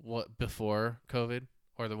before COVID,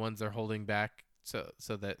 or the ones they're holding back so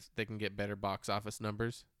that they can get better box office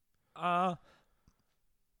numbers?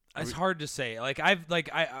 It's hard to say.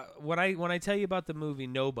 When I tell you about the movie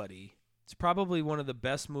Nobody, it's probably one of the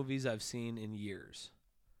best movies I've seen in years.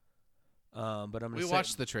 But we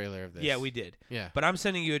watched the trailer of this. Yeah, we did. Yeah, but I'm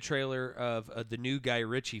sending you a trailer of the new Guy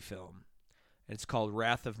Ritchie film. It's called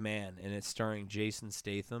Wrath of Man, and it's starring Jason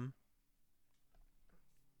Statham.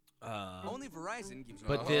 Only Verizon gives you.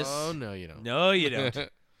 But this. Oh no, you don't. No, you don't.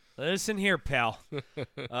 Listen here, pal.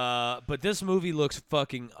 But this movie looks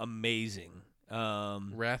fucking amazing.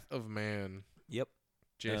 Wrath of Man. Yep.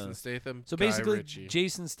 Jason Statham. So Guy basically, Ritchie.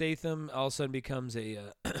 Jason Statham all of a sudden becomes a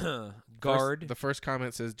guard. The first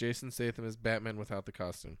comment says Jason Statham is Batman without the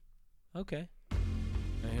costume. Okay.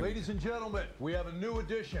 Ladies and gentlemen, we have a new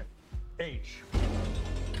addition. H.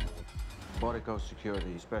 Portico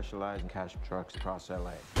Security specialize in cash trucks across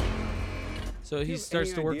LA. So he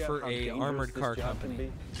starts to work for a armored car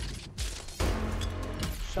company.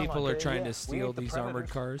 People are trying to steal these armored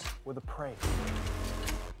cars. With a prey.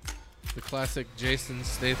 The classic Jason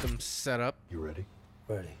Statham setup. You ready?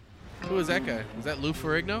 Ready. Who is that guy? Is that Lou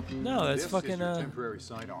Ferrigno? No, that's This fucking. is your temporary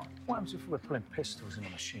sidearm. What happens if we're putting pistols in a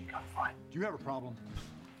machine gun fight? Do you have a problem?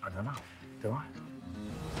 I don't know. Do I?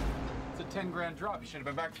 It's a 10 grand drop. You should have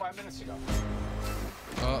been back 5 minutes ago.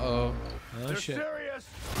 Uh-oh. Oh They're shit. serious.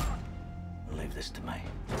 Leave this to me.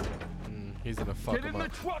 He's gonna fuck Get him in the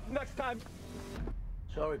up. truck next time.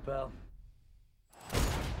 Sorry, pal.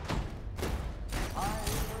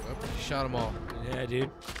 Oh, he shot them all. Yeah, dude.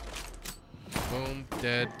 Boom.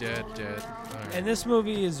 Dead. All right. And this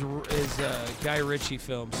movie is a Guy Ritchie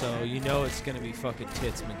film, so you know it's gonna be fucking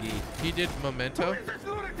tits McGee. He did Memento.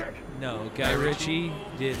 No, Guy Ritchie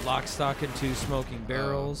did Lock, Stock, and Two Smoking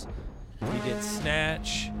Barrels. He did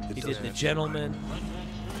Snatch. He did The Gentleman.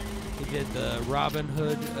 He did the Robin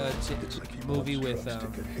Hood movie with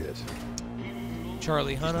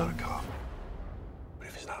Charlie Hunnam. But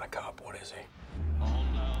if he's not a cop, what is he?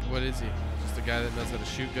 What is he? Just a guy that knows how to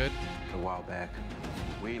shoot good? A while back,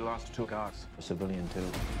 we lost 2 guards, a civilian too.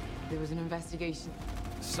 There was an investigation.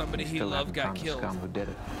 Somebody he Still loved haven't got found the killed. scum who did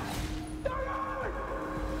it.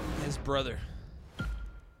 His brother.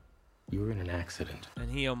 You were in an accident.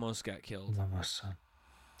 And he almost got killed. Not my son.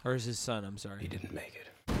 Or is his son, I'm sorry. He didn't make it.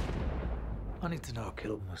 I need to know who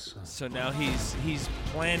killed my son. So now he's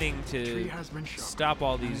planning to stop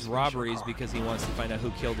all these robberies because he wants to find out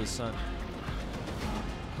who killed his son.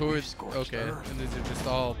 Who are okay? And these are just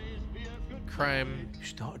all crime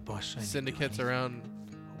Started by saying syndicates around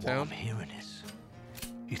what town. I'm hearing is,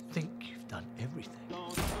 you think you've done everything.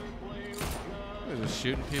 They're just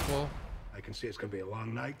shooting people. I can see it's gonna be a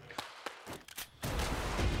long night.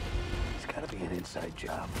 It's gotta be an inside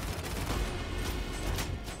job.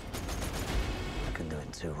 I can do it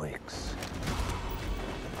in 2 weeks.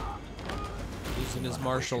 Using his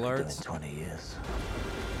martial I can do it arts. in 20 years.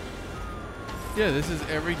 Yeah, this is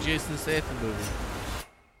every Jason Statham movie.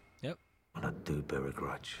 Yep. And I do bear a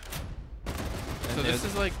grudge. So this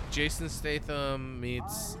is like Jason Statham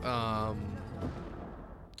meets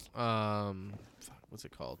what's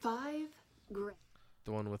it called? 5 grand.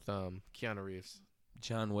 The one with Keanu Reeves.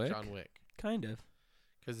 John Wick. John Wick. Kind of.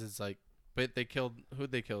 Because it's like, but they killed,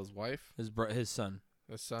 who'd they kill? His wife? His son.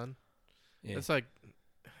 His son? Yeah. It's like,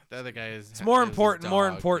 the other guy is. It's more is his important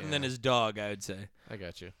dog, than yeah. his dog, I would say. I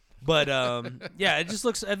got you. But yeah, it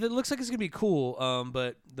looks like it's gonna be cool.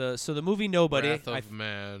 But the movie Nobody, Wrath of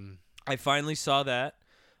Man. I finally saw that.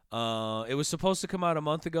 It was supposed to come out a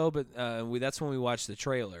month ago, but that's when we watched the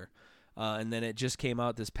trailer, and then it just came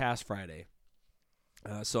out this past Friday.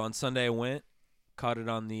 So on Sunday I went, caught it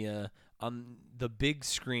on the big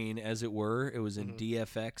screen, as it were. It was in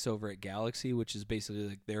DFX over at Galaxy, which is basically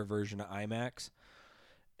like their version of IMAX,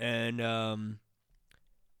 and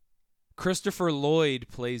Christopher Lloyd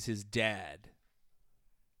plays his dad.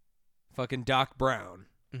 Fucking Doc Brown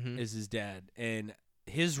is his dad, and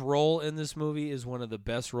his role in this movie is one of the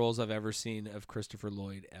best roles I've ever seen of Christopher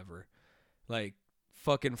Lloyd ever. Like,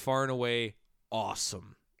 fucking far and away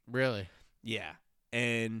awesome. Really? Yeah.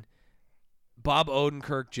 And Bob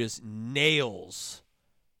Odenkirk just nails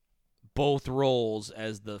both roles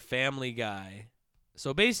as the family guy.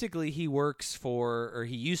 So basically he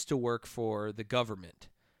used to work for the government.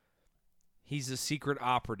 He's a secret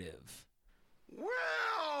operative. Well,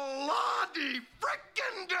 Lottie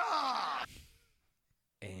frickin' da!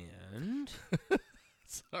 And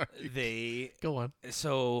Sorry. Go on.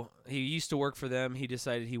 So he used to work for them. He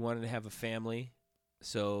decided he wanted to have a family.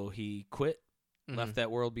 So he quit, left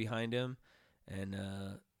that world behind him, and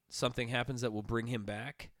something happens that will bring him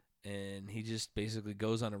back. And he just basically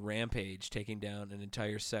goes on a rampage, taking down an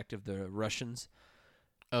entire sect of the Russians.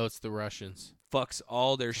 Oh, it's the Russians. Fucks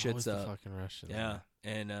all their It's shits always the up. fucking Russians. Yeah,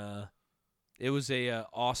 and it was a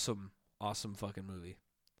awesome fucking movie.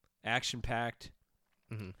 Action-packed.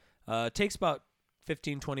 It takes about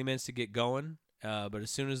 15-20 minutes to get going, but as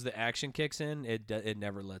soon as the action kicks in, it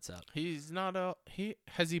never lets up. He's not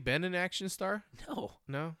has he been an action star? No,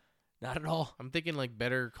 not at all. I'm thinking like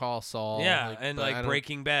Better Call Saul. Yeah, but I like don't-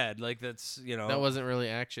 Breaking Bad, like that's That wasn't really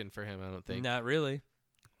action for him, I don't think. Not really.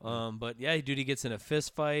 But yeah, dude, he gets into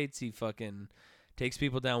fist fights. He fucking takes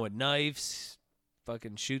people down with knives.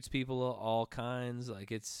 Fucking shoots people all kinds.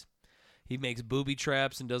 Like he makes booby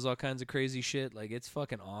traps and does all kinds of crazy shit. Like it's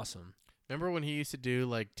fucking awesome. Remember when he used to do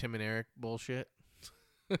like Tim and Eric bullshit?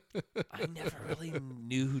 I never really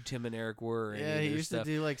knew who Tim and Eric were. or any Yeah, of he their used stuff. to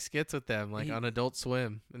do like skits with them, like on Adult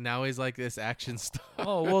Swim. And now he's like this action star.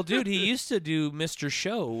 Oh well, dude, he used to do Mr.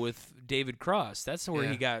 Show with David Cross. That's where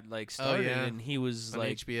Yeah. he got like started, yeah. and he was on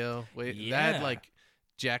like HBO. Wait, yeah. that had like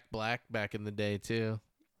Jack Black back in the day too.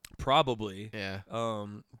 Probably. Yeah.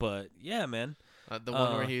 But yeah, man. The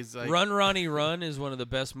one where he's like Run Ronnie Run is one of the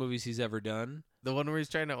best movies he's ever done. The one where he's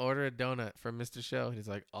trying to order a donut from Mr. Show. And he's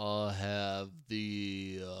like, I'll have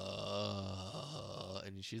the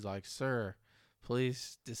and she's like, sir,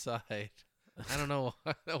 please decide. I don't know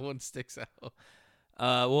why that one sticks out.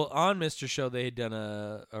 Well, on Mr. Show, they had done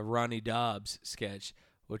a Ronnie Dobbs sketch,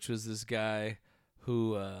 which was this guy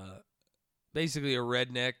who, basically a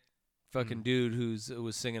redneck fucking dude who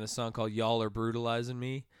was singing a song called "Y'all Are Brutalizing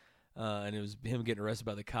Me," and it was him getting arrested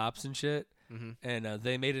by the cops and shit. And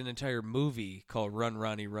they made an entire movie called Run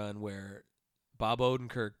Ronnie Run, where Bob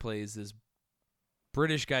Odenkirk plays this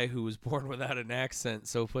British guy who was born without an accent,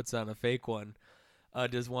 so puts on a fake one.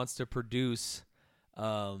 Wants to produce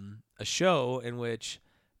a show in which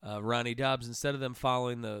Ronnie Dobbs, instead of them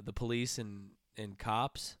following the police and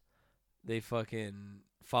cops, they fucking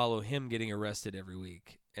follow him getting arrested every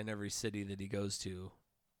week in every city that he goes to.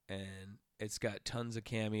 And it's got tons of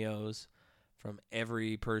cameos from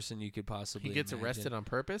every person you could possibly He gets imagine. arrested on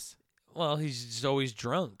purpose? Well, he's just always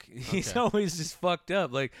drunk. He's Okay. always just fucked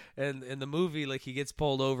up. Like, and in the movie, like he gets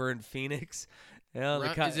pulled over in Phoenix. You know,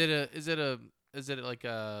 Is it like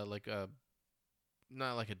a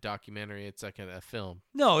not like a documentary, it's like a film.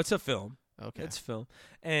 No, it's a film. Okay. It's film.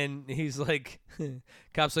 And he's like,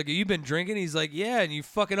 cop's like, "Have you been drinking?" He's like, "Yeah, and you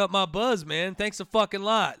fucking up my buzz, man. Thanks a fucking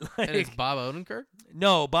lot." Like, And it's Bob Odenkirk?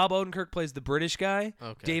 no, Bob Odenkirk plays the British guy.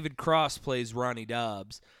 Okay. David Cross plays Ronnie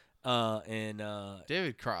Dobbs.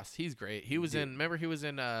 David Cross, he's great. He was in. Remember, he was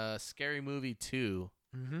in Scary Movie 2.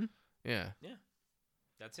 Mm-hmm. Yeah. Yeah,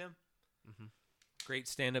 that's him. Mm-hmm. Great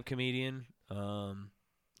stand-up comedian.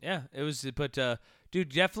 Yeah, it was. But dude,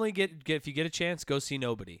 definitely get if you get a chance, go see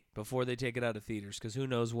Nobody before they take it out of theaters, because who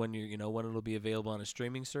knows when when it'll be available on a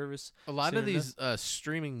streaming service. A lot soon of these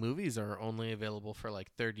streaming movies are only available for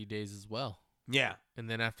like 30 days as well. Yeah, And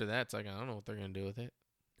then after that, it's like, I don't know what they're gonna do with it.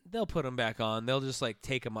 they'll put them back on. They'll just like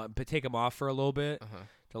take them off for a little bit Uh-huh.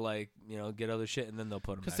 to like get other shit, and then they'll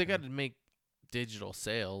put them. Because they got to make digital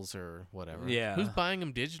sales or whatever. Yeah. Who's buying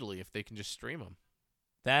them digitally if they can just stream them?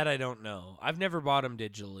 That I don't know. I've never bought them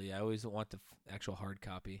digitally. I always want the actual hard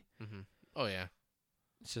copy. Mm-hmm. Oh yeah.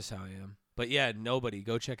 It's just how I am. But yeah, Nobody.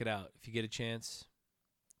 Go check it out if you get a chance.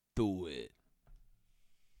 Do it.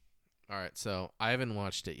 All right. So I haven't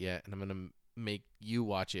watched it yet, and I'm gonna make you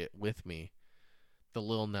watch it with me. The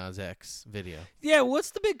Lil Nas X video. Yeah,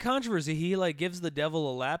 what's the big controversy? He like gives the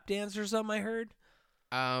devil a lap dance or something, I heard.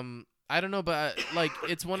 I don't know, but like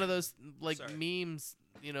it's one of those like Sorry. memes,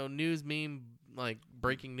 news meme, like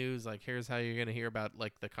breaking news. Like here's how you're gonna hear about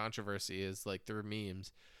like the controversy is like through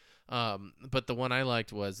memes. But the one I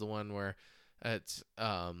liked was the one where it's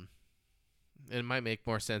it might make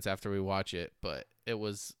more sense after we watch it, but it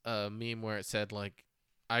was a meme where it said like,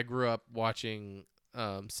 I grew up watching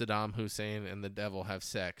Saddam Hussein and the devil have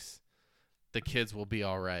sex. The kids will be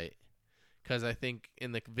all right. Because I think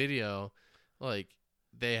in the video, like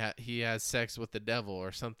he has sex with the devil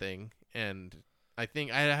or something, and I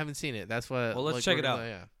think I haven't seen it. That's what. Well, let's like, check we're it out. gonna-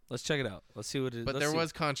 Yeah. Let's check it out. Let's see what it is. But there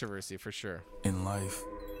was controversy for sure. In life,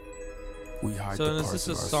 we hide So the is parts this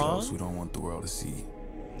of a ourselves song? we don't want the world to see.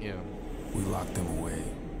 Yeah. We lock them away.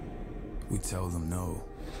 We tell them no.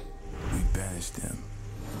 We banish them.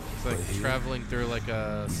 It's like But here, traveling through like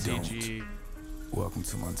a we CG. Welcome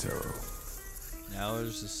to Montero. Now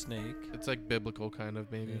there's a snake. It's like biblical kind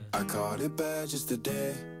of maybe. I called it bad just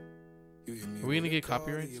today. Are we gonna get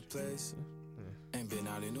copyrights? Ain't been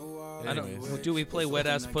out in a while. I don't. Well, do we play wet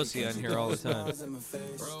ass pussy on here all the time?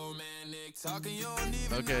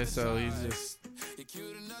 Okay, so he's just.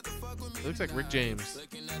 Looks like Rick James.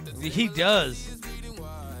 He does.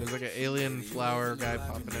 There's like an alien flower guy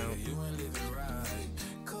popping out.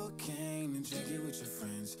 Cocaine and drinking with your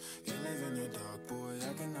friends. You live in the dark, boy.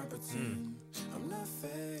 I cannot pretend. I'm not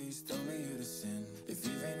faced, only you to sin. If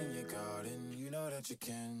you've been in your garden, you know that you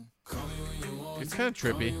can. Call me when you want. It's kind of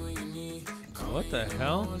trippy. What the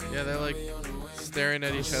hell? Yeah, they're like staring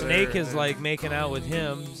at each other. Snake is and- like making out with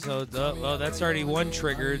him. So that's already one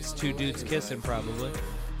trigger. It's two dudes kissing probably.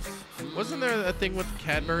 Wasn't there a thing with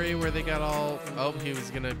Cadbury where they got all? Oh, he was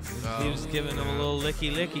gonna. He was giving him a little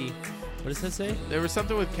licky licky. What does that say? There was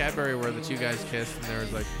something with Cadbury where the two guys kissed and there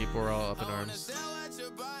was like people were all up in arms.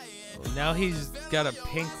 Now he's got a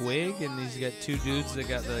pink wig and he's got two dudes that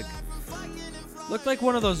got like looked like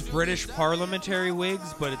one of those British parliamentary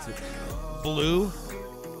wigs, but it's blue.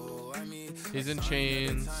 He's in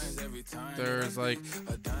chains. There's like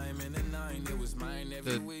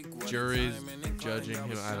the jury's judging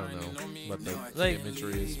him. I don't know what the Like-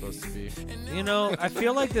 imagery is supposed to be. I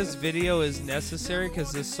feel like this video is necessary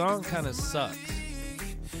because this song kind of sucks.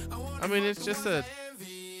 I mean, it's just a.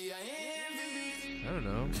 I don't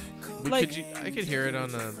know. I could hear it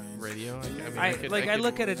on the radio. I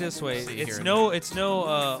look at it this way. see It's here no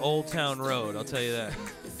Old Town Road. I'll tell you that.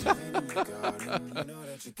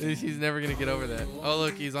 He's never gonna get over that. Oh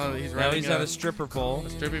look, he's Now riding he's on a stripper pole.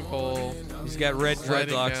 stripping pole. He's got red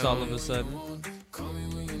Sliding dreadlocks all down. of a sudden.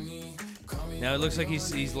 Now it looks like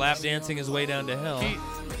he's lap dancing his way down to hell.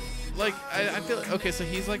 I feel okay. So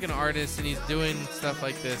he's like an artist, and he's doing stuff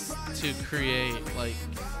like this to create like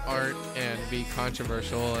art and be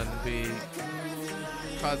controversial and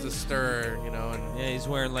cause a stir, And Yeah, he's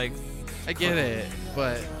wearing like. I get it,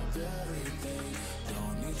 but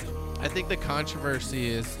I think the controversy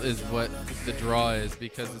is what the draw is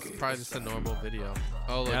because it's probably just a normal video.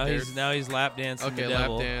 Oh look, Now he's lap dancing okay, the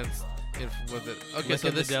devil. lap dance. With it. Okay, Look so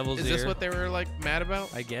at the devil's is this ear. what they were like mad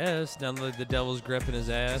about? I guess. Now the devil's gripping his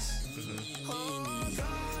ass.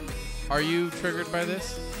 Are you triggered by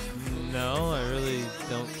this? No, I really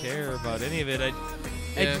don't care about any of it.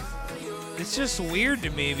 Yeah. It's just weird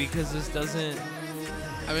to me because this doesn't.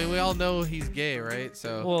 I mean, we all know he's gay, right?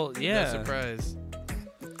 So Well, yeah. no surprise.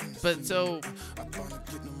 But so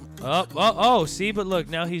See, but look,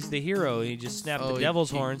 now he's the hero. He just snapped the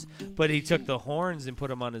devil's horns, but he took the horns and put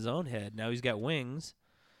them on his own head. Now he's got wings,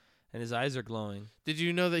 and his eyes are glowing. Did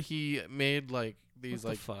you know that he made like these What the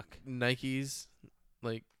like fuck? Nikes?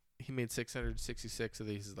 Like he made 666 of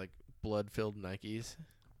these like blood-filled Nikes.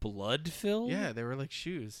 Blood-filled? Yeah, they were like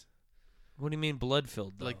shoes. What do you mean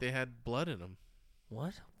blood-filled, though? Like they had blood in them.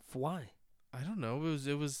 What? Why? I don't know.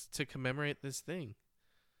 It was to commemorate this thing.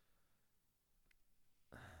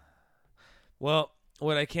 Well,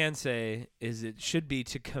 what I can say is it should be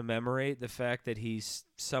to commemorate the fact that he's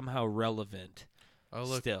somehow relevant. Oh,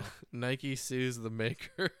 look. Still. Nike sues the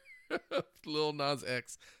maker of Lil Nas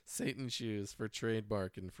X Satan shoes for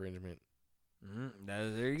trademark infringement.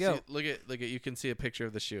 There you go. See, look at you can see a picture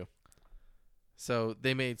of the shoe. So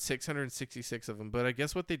they made 666 of them, but I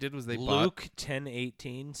guess what they did was they Luke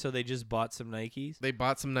 10:18. So they just bought some Nikes. They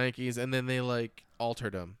bought some Nikes and then they like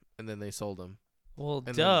altered them and then they sold them. Well,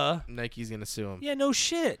 and duh. Nike's gonna sue them. Yeah, no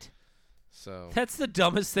shit. So that's the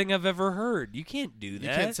dumbest thing I've ever heard. You can't do that. You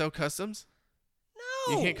can't sell customs?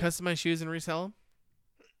 No. You can't customize shoes and resell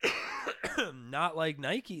them? Not like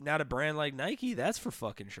Nike. Not a brand like Nike. That's for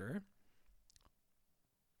fucking sure.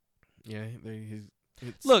 Yeah,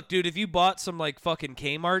 look, dude, if you bought some like fucking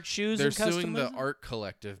Kmart shoes, they're and suing the them, art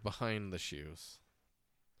collective behind the shoes.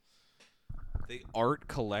 The art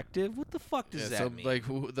collective? What the fuck does that mean? Like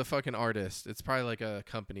the fucking artist. It's probably like a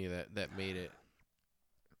company that made it.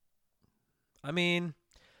 I mean,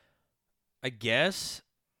 I guess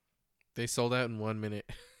they sold out in 1 minute.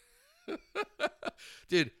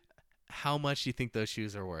 Dude, how much do you think those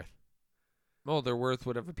shoes are worth? Well, they're worth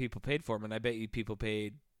whatever people paid for them, and I bet you people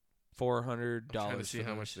paid $400. I'm trying to see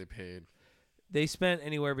how much they paid. They spent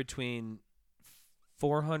anywhere between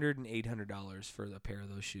 $400 and $800 for a pair of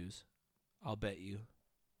those shoes. I'll bet you.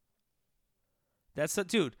 That's the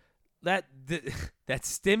dude. That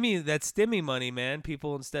stimmy money, man.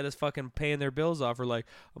 People, instead of fucking paying their bills off, are like,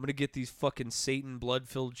 I'm gonna get these fucking Satan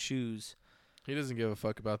blood-filled shoes. He doesn't give a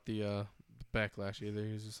fuck about the backlash either.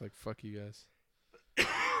 He's just like, fuck you guys.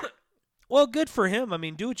 Well, good for him. I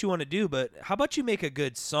mean, do what you want to do, but how about you make a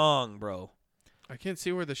good song, bro? I can't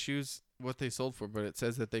see where the shoes, what they sold for, but it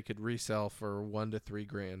says that they could resell for $1,000 to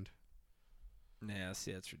 $3,000. Nah,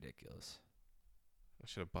 see, that's ridiculous. I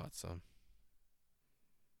should have bought some.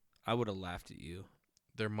 I would have laughed at you.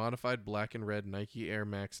 They're modified black and red Nike Air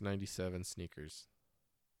Max 97 sneakers.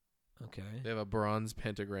 Okay. They have a bronze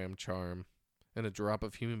pentagram charm and a drop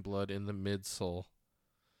of human blood in the midsole.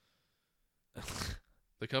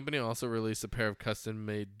 The company also released a pair of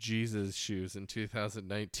custom-made Jesus shoes in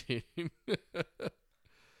 2019.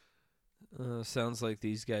 Sounds like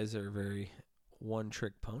these guys are very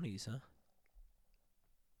one-trick ponies, huh?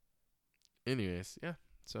 Anyways, yeah.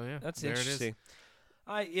 So, yeah. That's there interesting.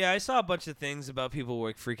 It is. I saw a bunch of things about people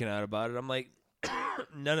like freaking out about it. I'm like,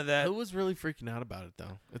 none of that. Who was really freaking out about it,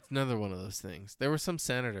 though? It's another one of those things. There was some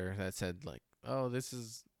senator that said, like, oh, this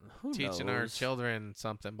is teaching our children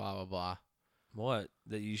something, blah, blah, blah. What?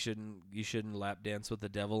 That you shouldn't lap dance with the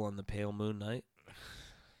devil on the pale moon night?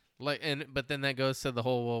 But then that goes to the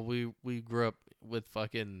whole, well, we grew up with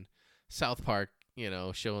fucking South Park,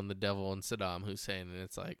 showing the devil and Saddam Hussein, and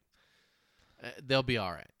it's like, they'll be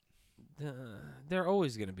all right. They're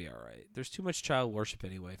always going to be all right. There's too much child worship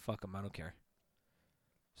anyway. Fuck them. I don't care.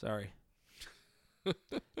 Sorry.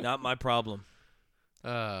 Not my problem.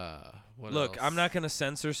 What Look, else? I'm not going to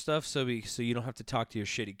censor stuff so you don't have to talk to your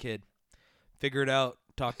shitty kid. Figure it out.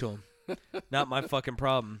 Talk to him. Not my fucking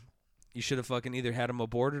problem. You should have fucking either had him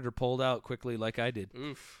aborted or pulled out quickly like I did.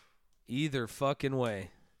 Oof. Either fucking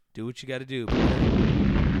way. Do what you got to do.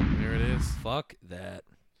 There it is. Fuck that.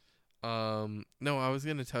 No, I was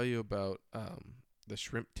gonna tell you about the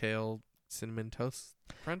shrimp tail cinnamon toast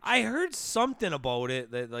crunch. I heard something about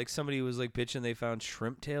it that like somebody was like bitching they found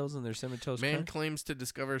shrimp tails in their cinnamon toast Man crunch. claims to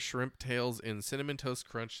discover shrimp tails in cinnamon toast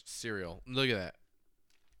crunch cereal. Look at that.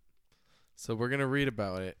 So we're gonna read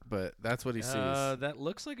about it, but that's what he sees. That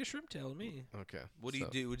looks like a shrimp tail to me. Okay. What do you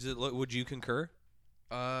do? Would you concur?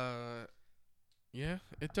 Yeah,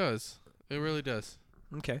 it does. It really does.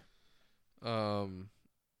 Okay.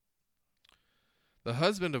 The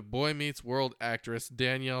husband of Boy Meets World actress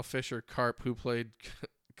Danielle Fisher Karp, who played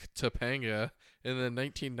Topanga in the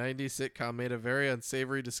 1990 sitcom, made a very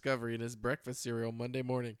unsavory discovery in his breakfast cereal Monday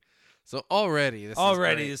morning. So already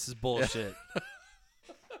this is bullshit.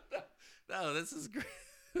 No, this is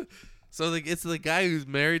great. So it's the guy who's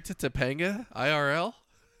married to Topanga IRL?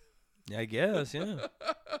 I guess, yeah.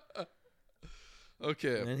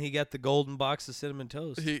 Okay. And he got the golden box of cinnamon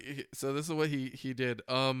toast. So this is what he did.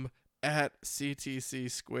 At CTC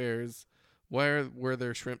Squares, why were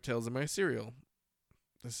there shrimp tails in my cereal?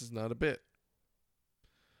 This is not a bit.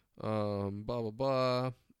 Blah, blah, blah.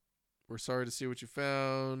 We're sorry to see what you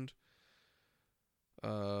found.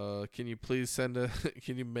 Can you please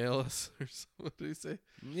can you mail us or something? What did he say?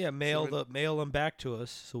 Yeah, mail them back to us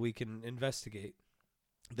so we can investigate.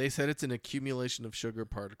 They said it's an accumulation of sugar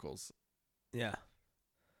particles. Yeah.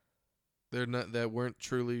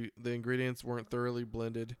 The ingredients weren't thoroughly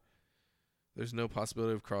blended. There's no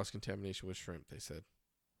possibility of cross-contamination with shrimp, they said.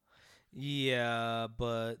 Yeah,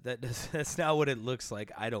 but that's not what it looks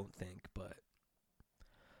like, I don't think, but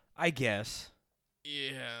I guess.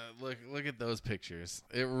 Yeah, look at those pictures.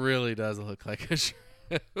 It really does look like a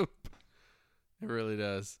shrimp. It really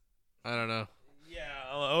does. I don't know.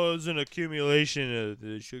 Yeah, it was an accumulation of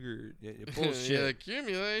the sugar. Bullshit. Yeah,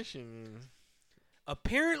 accumulation.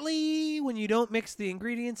 Apparently, when you don't mix the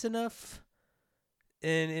ingredients enough,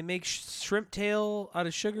 and it makes shrimp tail out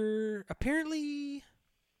of sugar, apparently...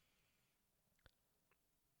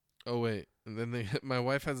 Oh, wait. And then my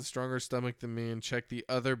wife has a stronger stomach than me and checked the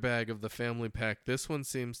other bag of the family pack. This one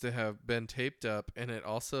seems to have been taped up, and it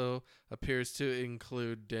also appears to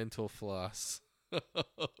include dental floss.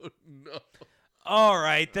 Oh, no. All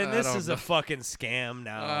right, then this is know. a fucking scam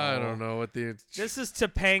now. I don't know what the... This is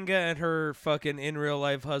Topanga and her fucking in real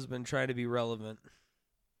life husband trying to be relevant.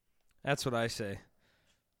 That's what I say.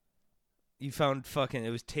 You found fucking, it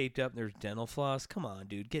was taped up and there's dental floss? Come on,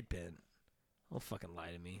 dude, get bent. Don't fucking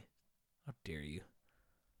lie to me. How dare you?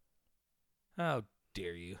 How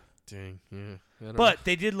dare you? Dang, yeah. But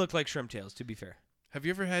they did look like shrimp tails, to be fair. Have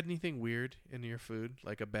you ever had anything weird in your food,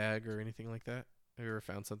 like a bag or anything like that? Have you ever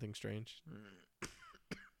found something strange?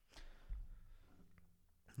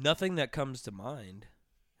 Nothing that comes to mind.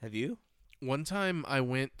 Have you? One time I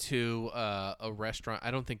went to a restaurant.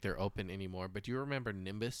 I don't think they're open anymore, but do you remember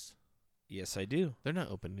Nimbus? Yes, I do. They're not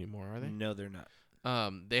open anymore, are they? No, they're not.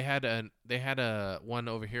 They had a one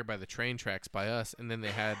over here by the train tracks by us, and then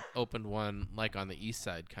they had opened one like on the east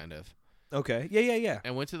side, kind of. Okay. Yeah.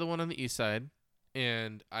 I went to the one on the east side,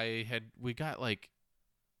 and we got like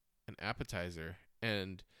an appetizer,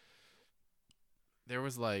 and there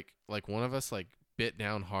was like one of us like bit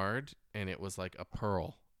down hard, and it was like a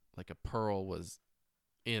pearl. Like a pearl was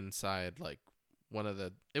inside like one of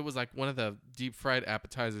the deep fried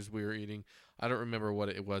appetizers we were eating. I don't remember what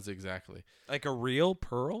it was exactly. Like a real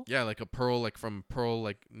pearl? Yeah, like a pearl, like from pearl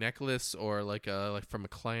like necklace, or like from a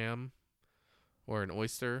clam or an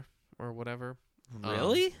oyster or whatever.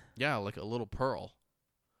 Really? Yeah, like a little pearl.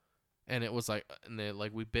 And it was like, and they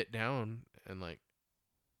like we bit down, and like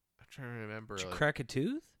I'm trying to remember. Did you like, crack a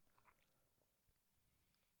tooth?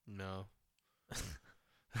 No.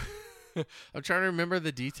 I'm trying to remember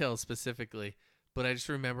the details specifically, but I just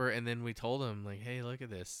remember, and then we told them like, "Hey, look at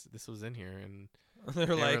this. This was in here," and they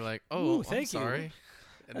were like, "Oh, thank I'm you. sorry."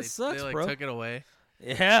 And That sucks, they like bro. took it away.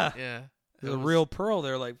 Yeah. Yeah. The real pearl.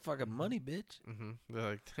 They're like, fucking money, bitch. Mm-hmm. They're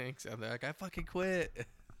like, thanks. And they're like, I fucking quit.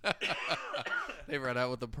 They run out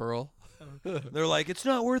with the pearl. They're like, it's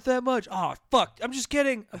not worth that much. Oh, fuck. I'm just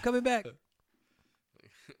kidding. I'm coming back.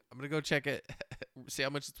 I'm going to go check it, see how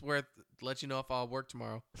much it's worth, let you know if I'll work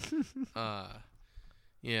tomorrow.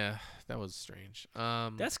 Yeah, that was strange.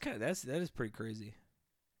 That is pretty crazy.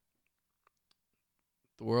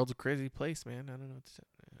 The world's a crazy place, man. I don't know what to say.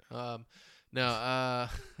 No,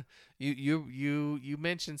 you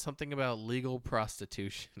mentioned something about legal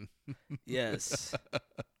prostitution. Yes.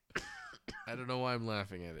 I don't know why I'm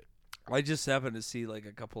laughing at it. I just happened to see like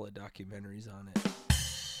a couple of documentaries on it.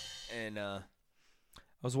 And I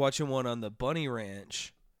was watching one on the Bunny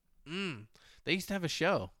Ranch. They used to have a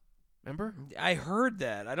show. Remember? I heard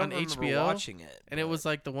that. I don't on remember HBO, watching it. And it was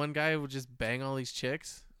like the one guy who would just bang all these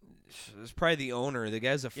chicks. It was probably the owner. The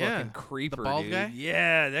guy's a fucking creeper, the bald dude. guy?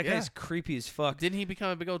 Yeah, that guy's creepy as fuck. Didn't he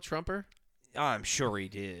become a big old Trumper? I'm sure he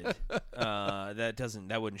did.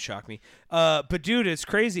 That wouldn't shock me. But dude, it's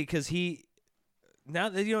crazy because now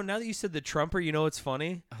that you said the Trumper, you know what's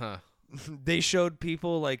funny? They showed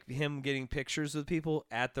people like him getting pictures with people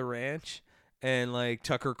at the ranch, and like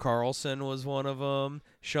Tucker Carlson was one of them.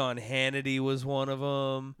 Sean Hannity was one of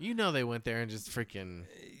them. You know they went there and just freaking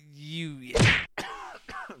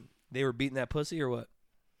They were beating that pussy or what?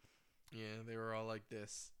 Yeah, they were all like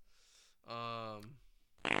this. I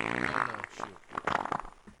don't know. Shoot. I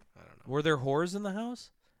don't know. Were there whores in the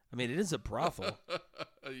house? I mean, it is a brothel.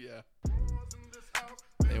 Yeah.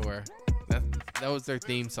 They were. That was their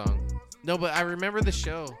theme song. No, but I remember the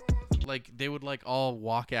show. Like, they would, like, all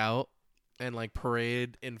walk out and, like,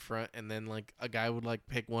 parade in front, and then, like, a guy would, like,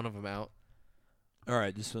 pick one of them out. All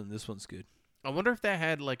right, this one's good. I wonder if that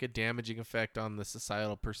had, like, a damaging effect on the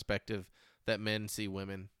societal perspective that men see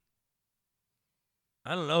women.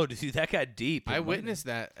 I don't know, dude. That got deep. I witnessed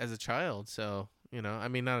that as a child, so, you know. I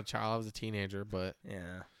mean, not a child. I was a teenager, but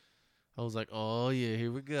yeah. I was like, oh, yeah,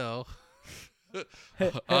 here we go.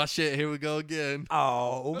 Oh shit! Here we go again.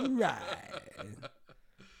 All right.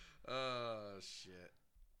 Oh shit.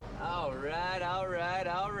 All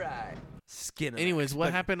right. Skin. Anyways,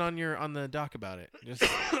 what happened on the doc about it? Just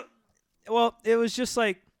Well, it was just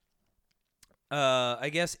like, I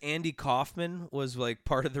guess Andy Kaufman was like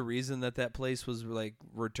part of the reason that place was like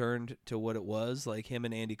returned to what it was. Like him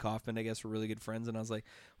and Andy Kaufman, I guess, were really good friends. And I was like,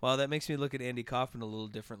 wow, that makes me look at Andy Kaufman a little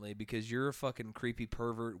differently because you're a fucking creepy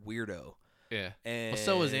pervert weirdo. yeah. And Well,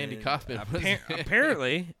 so was Andy Kaufman.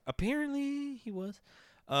 apparently he was.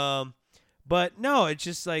 But no, it's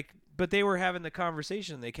just like, but they were having the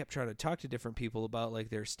conversation. They kept trying to talk to different people about like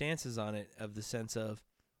their stances on it, of the sense of,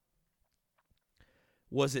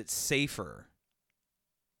 was it safer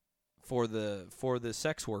for the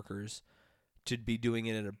sex workers to be doing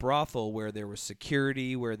it in a brothel where there was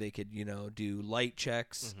security, where they could, do light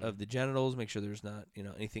checks of the genitals, make sure there's not,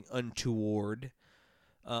 anything untoward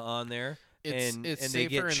on there. It's and safer they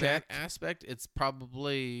get in checked. that aspect. It's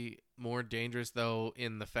probably more dangerous though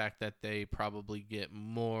in the fact that they probably get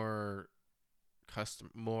more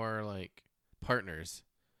like partners,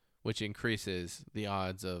 which increases the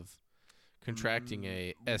odds of contracting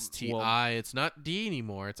a STI. Well, It's not D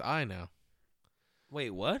anymore. It's I now. Wait,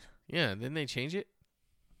 what? Yeah, didn't they change it?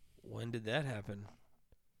 When did that happen?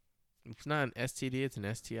 It's not an STD. It's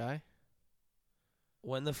an STI.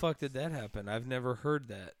 When the fuck did that happen? I've never heard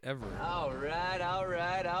that ever. All right.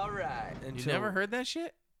 You never heard that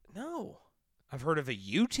shit? No. I've heard of a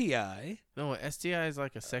UTI. No, a STI is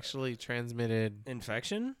like a sexually transmitted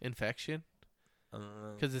Infection?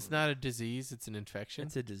 Because it's not a disease, it's an infection.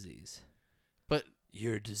 It's a disease. But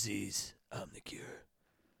you're a disease. I'm the cure.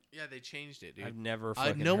 Yeah, they changed it, dude. I've never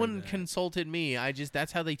fucking no heard one that. consulted me.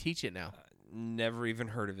 That's how they teach it now. Never even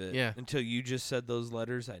heard of it. Yeah. Until you just said those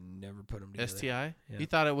letters, I never put them together. STI? Yeah. You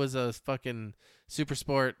thought it was a fucking Super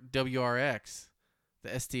Sport WRX.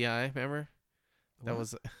 The STI, remember? That What?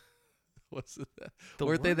 was... What's that? The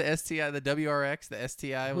Weren't they what? the STI, the WRX? The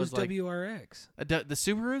STI Who's was like... WRX? The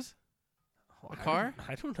Subarus? A car?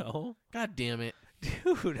 I don't know. God damn it.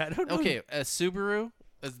 Dude, I don't know. Okay, a Subaru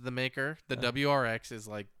is the maker. The WRX is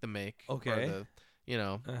like the make. or Okay.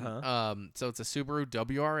 So it's a Subaru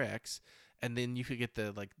WRX, and then you could get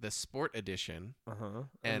the sport edition.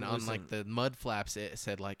 And on like the mud flaps, it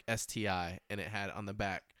said like STI, and it had on the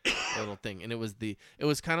back a little thing, and it was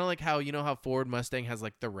kind of like how Ford Mustang has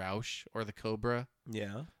like the Roush or the Cobra.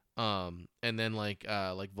 Yeah. And then like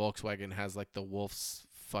Volkswagen has like the Wolf's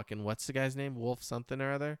fucking, what's the guy's name? Wolf something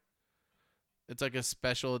or other. It's like a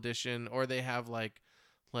special edition, or they have like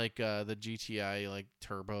the GTI like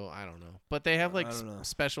turbo. I don't know, but they have like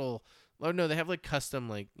special. Oh no, they have like custom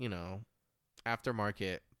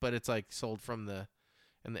aftermarket, but it's like sold from the.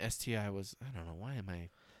 And the STI was, I don't know, why?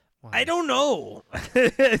 I don't know.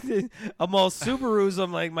 I'm all Subarus.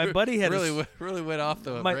 I'm like, my buddy had really went off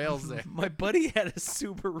the rails there. My buddy had a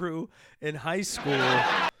Subaru in high school,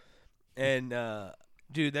 and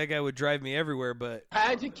dude, that guy would drive me everywhere. But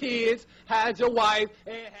Had your kids, had your wife,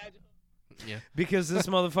 and had your... Yeah. Because this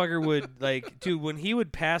motherfucker would dude, when he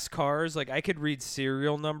would pass cars, I could read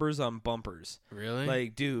serial numbers on bumpers. Really?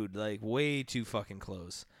 Dude, way too fucking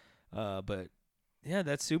close. But yeah,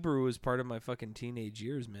 that Subaru was part of my fucking teenage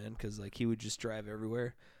years, man. Because he would just drive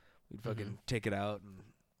everywhere. We'd fucking take it out and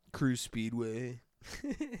cruise Speedway.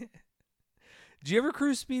 Did you ever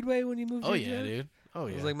cruise Speedway when you moved? Oh here, yeah, Jeff? dude. Oh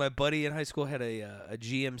yeah. It was like my buddy in high school had a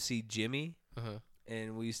GMC Jimmy, Uh-huh.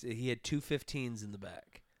 and he had 215s in the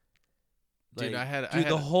back. Dude,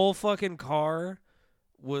 the whole fucking car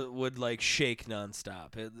would shake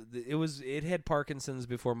nonstop. It had Parkinson's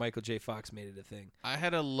before Michael J. Fox made it a thing. I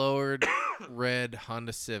had a lowered red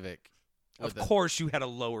Honda Civic. Of course, you had a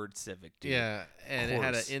lowered Civic, dude. Yeah, and Of it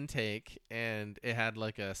had an course. intake, and it had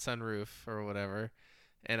like a sunroof or whatever,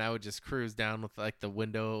 and I would just cruise down with the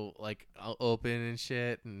window open and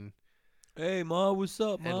shit, and hey ma, what's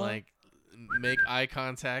up, ma? and make eye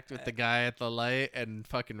contact with the guy at the light and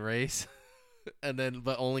fucking race. And then,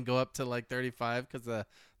 but only go up to 35 because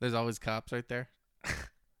there's always cops right there.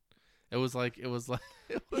 It was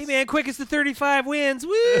hey man, quickest to 35 wins,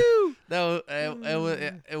 woo! No,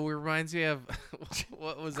 it reminds me of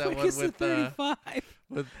what was that Quickest one with to 35?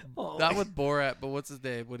 Not with Borat, but what's his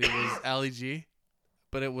name when he was Ali G?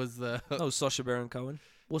 But it was the Sacha Baron Cohen.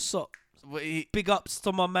 What's up? He, Big ups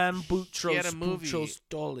to my man Boutros. He had a movie. Boutros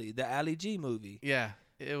Dolly, the Ali G movie. Yeah,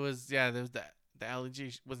 it was. Yeah, there was that. The Ali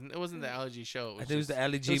G wasn't the Ali G show. I think it was the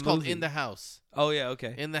Ali G movie. It was called movie. In the House. Oh yeah,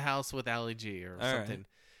 okay. In the House with Ali G or All something. right.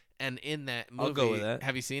 And in that movie, I'll go with that.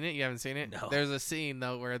 Have you seen it? You haven't seen it? No. There's a scene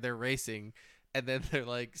though where they're racing, and then they're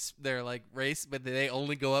like race, but they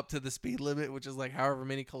only go up to the speed limit, which is like however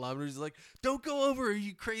many kilometers. Like, don't go over. Are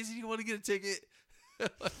you crazy? You want to get a ticket?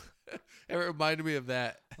 It reminded me of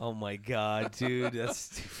that. Oh my god, dude,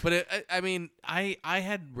 that's. But I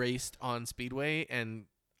had raced on Speedway, and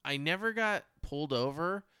I never got pulled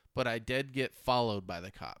over, but I did get followed by the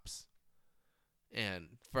cops, and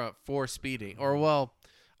for speeding, or well,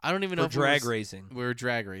 I don't even know. For drag racing. We were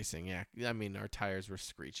drag racing, yeah. I mean, our tires were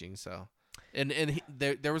screeching, so,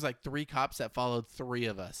 there was like 3 cops that followed 3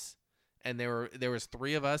 of us, and there was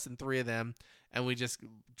 3 of us and 3 of them. And we just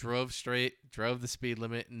drove the speed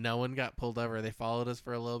limit. No one got pulled over. They followed us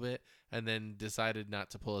for a little bit and then decided not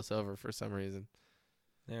to pull us over for some reason.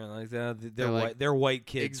 They're like they're white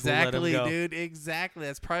kids. Exactly, we'll let them go. dude. Exactly.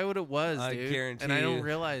 That's probably what it was, I dude. guarantee and I don't you,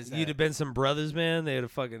 realize that. You'd have been some brothers, man. They'd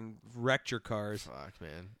have fucking wrecked your cars. Fuck,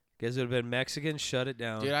 man. Guys would have been Mexican. Shut it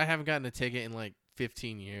down. Dude, I haven't gotten a ticket in like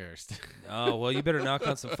 15 years. Oh, well, you better knock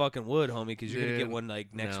on some fucking wood, homie, because you're going to get one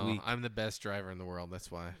like next week. I'm the best driver in the world. That's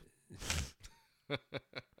why.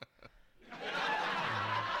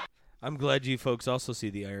 I'm glad you folks also see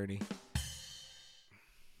the irony.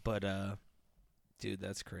 But, dude,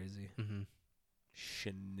 that's crazy. Mm-hmm.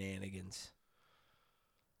 Shenanigans.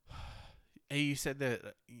 Hey, you said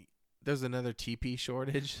that there's another TP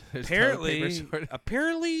shortage? There's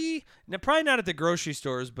apparently, now probably not at the grocery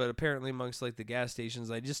stores, but apparently amongst like the gas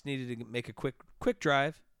stations. I just needed to make a quick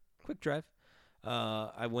drive.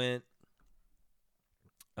 I went.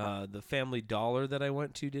 The Family Dollar that I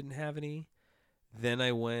went to didn't have any. Then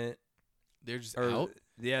I went. They're just out?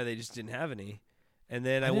 Yeah, they just didn't have any. And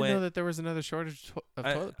then I went. didn't know that there was another shortage of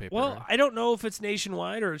toilet paper. Well, I don't know if it's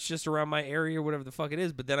nationwide or it's just around my area or whatever the fuck it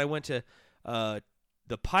is. But then I went to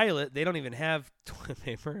the Pilot. They don't even have toilet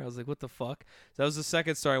paper. I was like, what the fuck? So that was the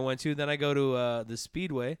second store I went to. Then I go to the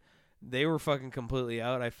Speedway. They were fucking completely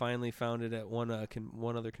out. I finally found it at one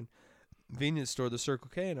other convenience store, the Circle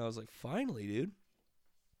K, and I was like, finally, dude.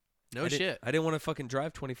 No shit. I didn't want to fucking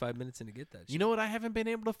drive 25 minutes in to get that shit. You know what I haven't been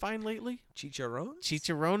able to find lately? Chicharrones?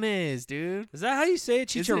 Chicharrones, dude. Is that how you say it?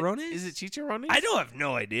 Chicharrones? Is it chicharrones? I don't have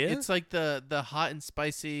no idea. It's like the hot and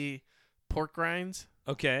spicy pork rinds.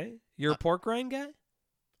 Okay. You're a pork rind guy?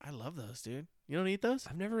 I love those, dude. You don't eat those?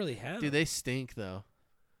 I've never really had them. Dude, they stink, though.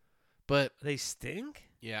 But they stink?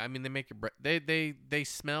 Yeah, I mean, they make your breath. They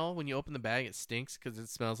smell when you open the bag. It stinks because it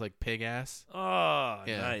smells like pig ass. Oh,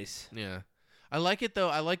 yeah. Nice. Yeah. I like it, though.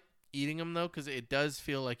 I like eating them, though, because it does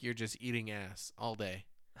feel like you're just eating ass all day.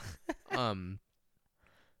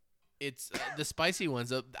 It's the spicy ones,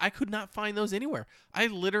 though. I could not find those anywhere. I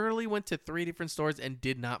literally went to 3 different stores and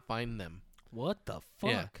did not find them. What the fuck?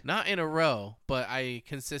 Yeah, not in a row, but I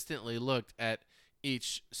consistently looked at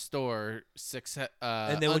each store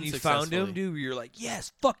and then when you found them, dude, you're like,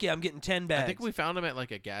 yes, fuck yeah, I'm getting 10 bags. I think we found them at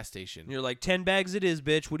like a gas station. And you're like, 10 bags it is,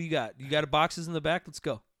 bitch. What do you got? You got boxes in the back? Let's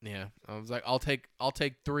go. Yeah, I was like, I'll take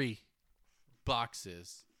 3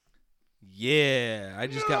 boxes. Yeah, I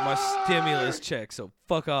just got my stimulus check, so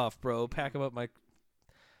fuck off, bro. Pack them up my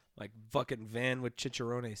fucking van with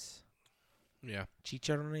chicharrones. Yeah.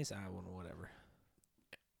 Chicharrones? I don't know, whatever.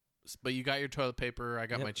 But you got your toilet paper. I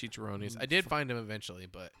got my chicharrones. I did find them eventually,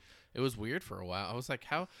 but it was weird for a while. I was like,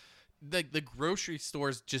 how? The grocery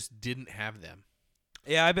stores just didn't have them.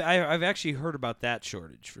 Yeah, I've actually heard about that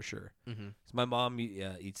shortage for sure. Mm-hmm. So my mom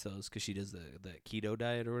eats those because she does the keto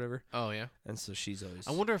diet or whatever. Oh, yeah? And so she's always...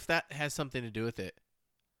 I wonder if that has something to do with it.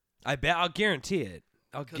 I bet. I'll guarantee it.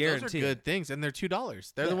 Those are good things, and they're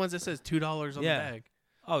 $2. They're the ones that says $2 on the bag.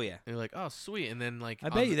 Oh, yeah. And you're like, oh, sweet. And then, like, I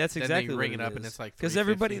bet you that's exactly then you what ring it it up, is. and it's like because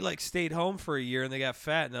everybody like stayed home for a year and they got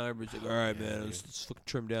fat. And now everybody's like, all right, man, let's fucking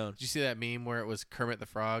trim down. Did you see that meme where it was Kermit the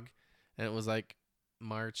Frog, and it was like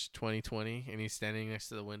March 2020, and he's standing next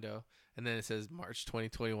to the window, and then it says March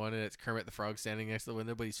 2021, and it's Kermit the Frog standing next to the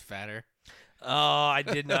window, but he's fatter. Oh, I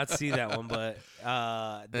did not see that one, but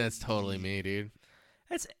that's totally me, dude.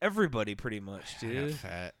 That's everybody pretty much, dude. I got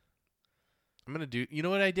fat. I'm gonna do. You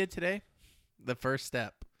know what I did today? The first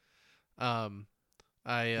step. You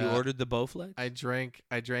ordered the Bowflex? I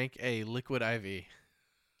drank a liquid IV.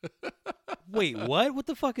 Wait, what? What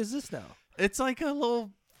the fuck is this now? It's like a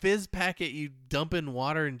little fizz packet you dump in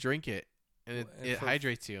water and drink it, and it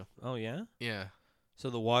hydrates you. Oh yeah? Yeah.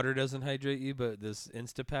 So the water doesn't hydrate you, but this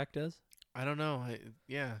Instapack does? I don't know.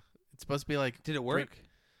 Yeah. It's supposed to be like... Did it work?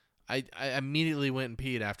 I immediately went and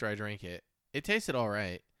peed after I drank it. It tasted all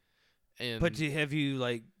right. But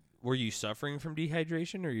were you suffering from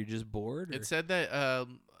dehydration, or you just bored? Or? It said that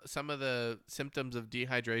some of the symptoms of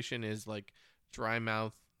dehydration is like dry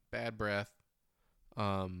mouth, bad breath,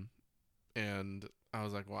 and I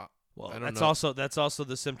was like, wow. Well, that's also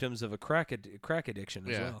the symptoms of a crack addiction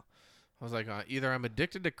as well. I was like, either I'm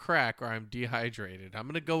addicted to crack or I'm dehydrated. I'm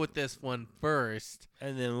gonna go with this one first,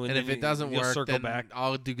 and then if it doesn't work, circle then back.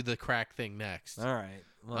 I'll do the crack thing next. All right.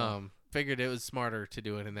 Well, Figured it was smarter to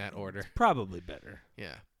do it in that order. probably better.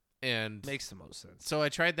 Yeah, and Makes the most sense. so I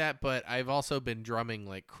tried that, but I've also been drumming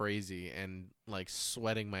like crazy and like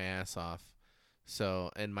sweating my ass off.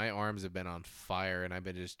 So, and my arms have been on fire, and I've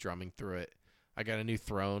been just drumming through it. I got a new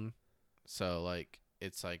throne, so like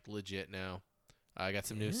it's like legit now. I got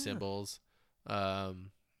some new cymbals. Probably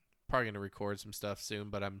gonna record some stuff soon,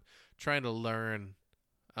 but I'm trying to learn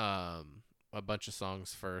a bunch of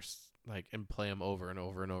songs first, like, and play them over and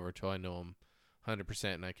over and over till I know them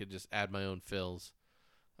 100%, and I could just add my own fills.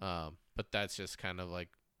 But that's just kind of like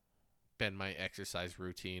been my exercise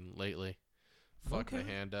routine lately. Fuck my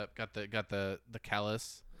hand up. Got the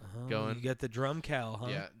callus going. You got the drum cal, huh?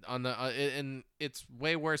 Yeah, on the and it's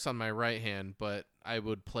way worse on my right hand, but I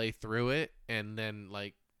would play through it and then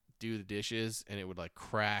like do the dishes, and it would like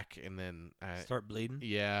crack, and then Start bleeding.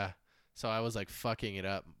 Yeah, so I was like fucking it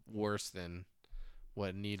up worse than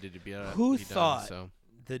what needed to be. Who thought done, so.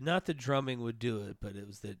 that not the drumming would do it, but it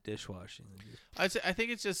was the dishwashing? I think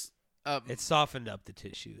it's just it softened up the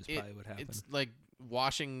tissue. Is probably what happened. It's like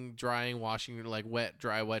washing, like wet,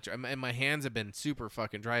 dry, wet. And my hands have been super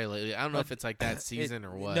fucking dry lately. I don't know if it's like that season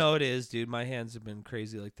or what. No, it is, dude. My hands have been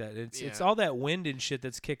crazy like that. It's all that wind and shit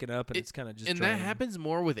that's kicking up, and it's kind of just. And drying. that happens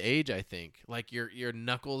more with age, I think. Like your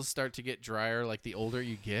knuckles start to get drier, like the older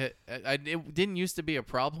you get. It didn't used to be a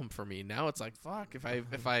problem for me. Now it's like fuck. If I'm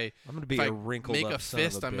gonna be a wrinkled make up a son of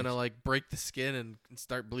fist, a I'm gonna bitch. like break the skin and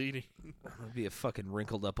start bleeding. I'm gonna be a fucking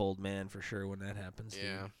wrinkled up old man for sure when that happens.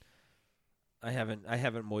 Yeah. Dude. I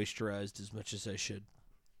haven't moisturized as much as I should.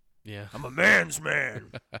 Yeah. I'm a man's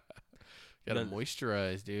man. Gotta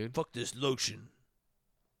moisturize, dude. Fuck this lotion.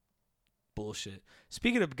 Bullshit.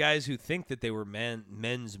 Speaking of guys who think that they were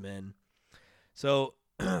men's men, so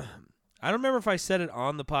I don't remember if I said it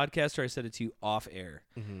on the podcast or I said it to you off air,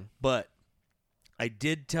 but I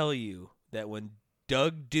did tell you that when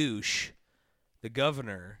Doug Douche, the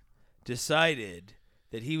governor, decided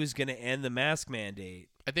that he was going to end the mask mandate,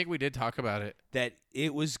 I think we did talk about it. that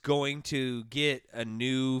it was going to get a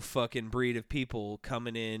new fucking breed of people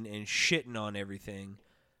coming in and shitting on everything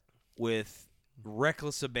with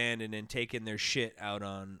reckless abandon and taking their shit out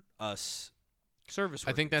on us service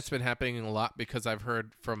workers. I think that's been happening a lot because I've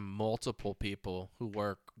heard from multiple people who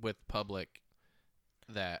work with public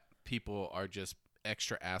that people are just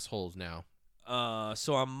extra assholes now.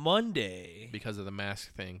 So on Monday, because of the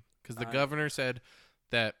mask thing. Because the governor said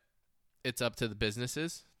that it's up to the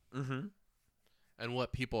businesses. Mm-hmm. And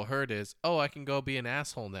what people heard is, oh, I can go be an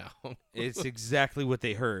asshole now. It's exactly what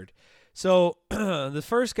they heard. So the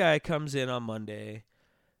first guy comes in on Monday,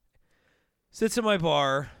 sits in my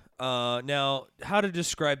bar. Now, how to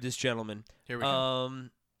describe this gentleman? Here we go.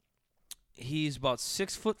 He's about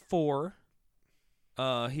 6'4".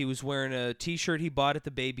 He was wearing a T-shirt he bought at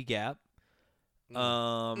the Baby Gap.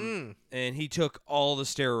 And he took all the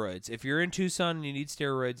steroids. If you're in Tucson and you need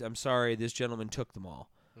steroids, I'm sorry, this gentleman took them all.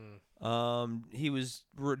 He was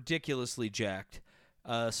ridiculously jacked.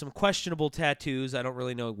 Some questionable tattoos. I don't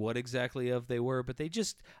really know what exactly of they were, but they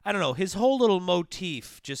just, I don't know. His whole little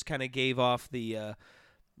motif just kind of gave off the,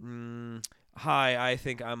 hi, I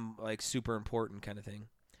think I'm like super important kind of thing.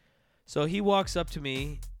 So he walks up to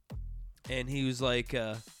me and he was like,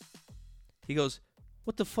 he goes,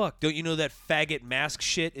 what the fuck? Don't you know that faggot mask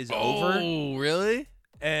shit is over? Oh, really?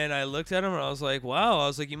 And I looked at him and I was like, wow. I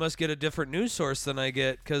was like, you must get a different news source than I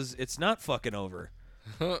get because it's not fucking over.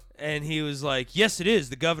 And he was like, yes, it is.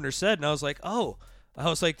 The governor said. And I was like, oh. I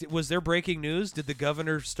was like, was there breaking news? Did the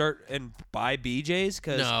governor start and buy BJ's?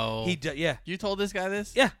 Cause No. Yeah. You told this guy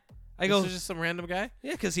this? Yeah. I go, This was just some random guy?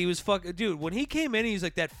 yeah, because he was fucking, dude, when he came in, he's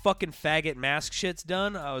like, that fucking faggot mask shit's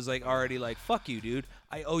done. I was like, already like, fuck you, dude.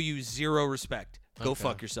 I owe you zero respect. Go Okay.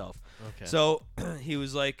 fuck yourself. Okay. So he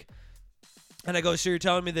was like, and I go, so you're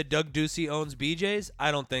telling me that Doug Ducey owns BJ's?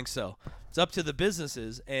 I don't think so. It's up to the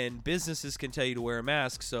businesses, and businesses can tell you to wear a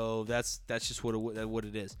mask, so that's just what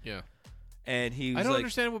it is. Yeah. And he was I don't like,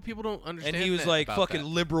 understand what people don't understand. and he was that like, about fucking that.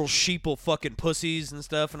 liberal sheeple fucking pussies and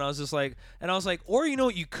stuff. And I was just like, or you know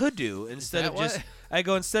what you could do instead that of just, what? I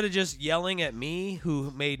go, instead of just yelling at me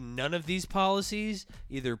who made none of these policies,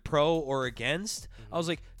 either pro or against, I was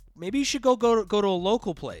like, maybe you should go to a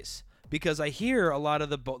local place. Because I hear a lot of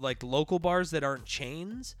the like local bars that aren't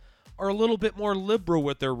chains are a little bit more liberal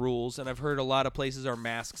with their rules. And I've heard a lot of places are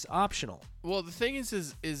masks optional. Well, the thing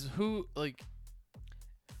is who, like,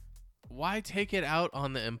 why take it out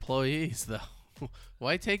on the employees though?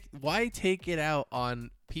 Why take it out on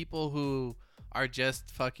people who are just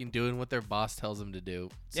fucking doing what their boss tells them to do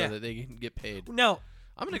so that they can get paid. No.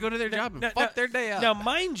 I'm going to go to their job and fuck their day up. Now,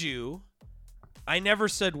 mind you, I never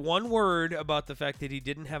said one word about the fact that he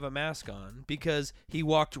didn't have a mask on because he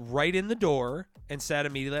walked right in the door and sat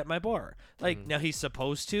immediately at my bar. Like, now he's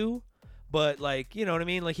supposed to, but, like, you know what I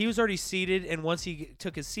mean? Like, he was already seated, and once he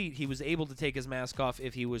took his seat, he was able to take his mask off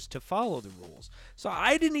if he was to follow the rules. So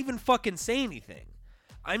I didn't even fucking say anything.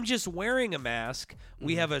 I'm just wearing a mask.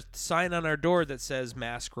 We have a sign on our door that says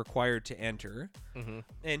mask required to enter.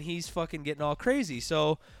 And he's fucking getting all crazy.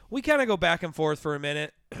 So we kind of go back and forth for a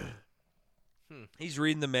minute. He's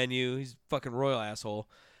reading the menu. He's a fucking royal asshole.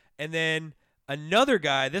 And then another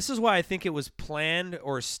guy, this is why I think it was planned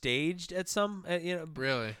or staged at some,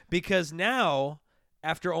 Really? Because now,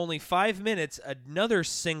 after only 5 minutes, another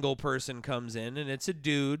single person comes in, and it's a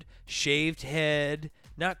dude, shaved head,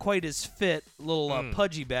 not quite as fit, little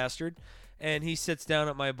pudgy bastard, and he sits down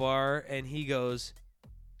at my bar, and he goes,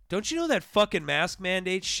 "Don't you know that fucking mask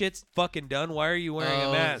mandate shit's fucking done? Why are you wearing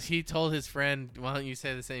a mask?" He told his friend, why don't you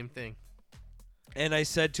say the same thing? And I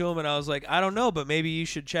said to him, and I was like, I don't know, but maybe you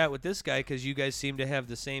should chat with this guy because you guys seem to have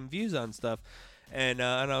the same views on stuff. And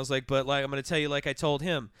I was like, but like I'm going to tell you like I told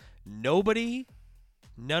him,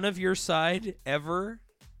 none of your side ever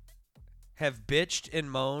have bitched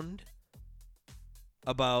and moaned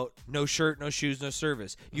about no shirt, no shoes, no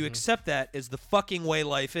service. You accept that as the fucking way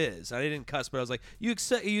life is. I didn't cuss, but I was like, you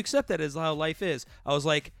accept that as how life is. I was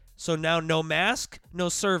like, so now no mask, no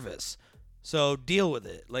service. So deal with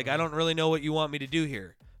it. Like, I don't really know what you want me to do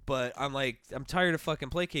here. But I'm like, I'm tired of fucking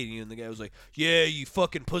placating you. And the guy was like, yeah, you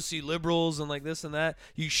fucking pussy liberals and like this and that.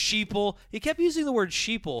 You sheeple. He kept using the word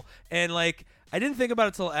sheeple. And like, I didn't think about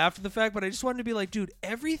it till after the fact, but I just wanted to be like, dude,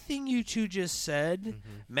 everything you two just said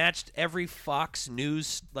matched every Fox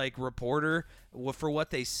News like reporter for what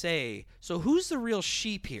they say. So who's the real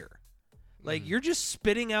sheep here? Like, you're just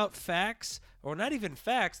spitting out facts, or not even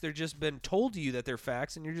facts. They're just been told to you that they're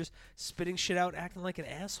facts, and you're just spitting shit out, acting like an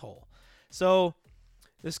asshole. So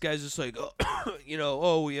this guy's just like,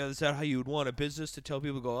 oh, yeah, is that how you would want a business to tell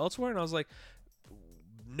people to go elsewhere? And I was like,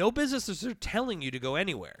 no businesses are telling you to go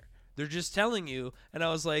anywhere. They're just telling you. And I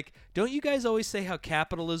was like, don't you guys always say how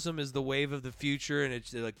capitalism is the wave of the future and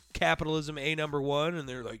it's like capitalism #1? And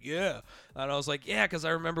they're like, yeah. And I was like, yeah, because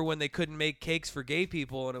I remember when they couldn't make cakes for gay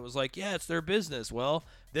people and it was like, yeah, it's their business. Well,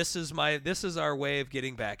 this is our way of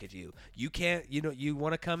getting back at you. You can't, you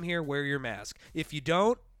want to come here, wear your mask. If you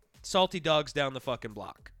don't, salty dogs down the fucking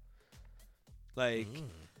block. Like,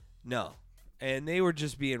 no. And they were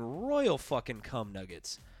just being royal fucking cum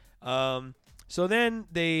nuggets. So then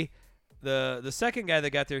the second guy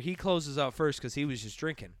that got there, he closes out first because he was just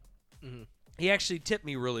drinking. He actually tipped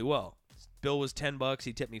me really well. Bill was $10.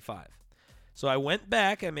 He tipped me $5. So I went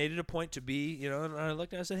back. I made it a point to be, and I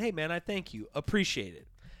looked and I said, hey, man, I thank you. Appreciate it.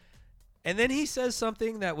 And then he says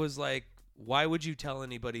something that was like, why would you tell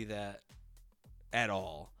anybody that at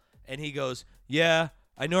all? And he goes, yeah,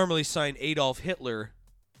 I normally sign Adolf Hitler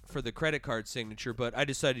for the credit card signature, but I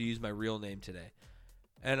decided to use my real name today.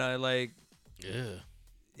 And I like...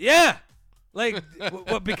 Yeah. Like,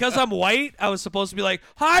 because I'm white, I was supposed to be like,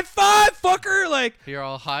 high five, fucker. Like, you're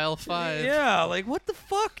all high five. Yeah. Like, what the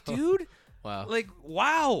fuck, dude? Wow. Like,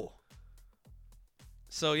 wow.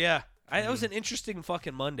 So, yeah. That was an interesting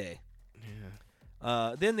fucking Monday.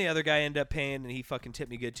 Yeah. Then the other guy ended up paying, and he fucking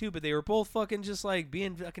tipped me good, too. But they were both fucking just, like,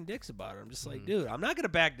 being fucking dicks about it. I'm just like, dude, I'm not going to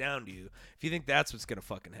back down to you if you think that's what's going to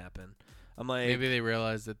fucking happen. I'm like, maybe they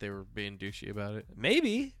realized that they were being douchey about it.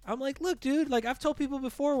 Maybe. I'm like, look, dude, like I've told people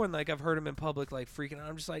before when like I've heard them in public like freaking out.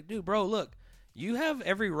 I'm just like, dude, bro, look, you have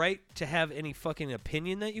every right to have any fucking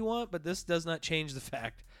opinion that you want, but this does not change the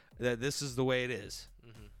fact that this is the way it is.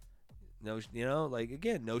 No, like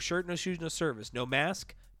again, no shirt, no shoes, no service, no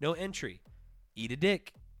mask, no entry. Eat a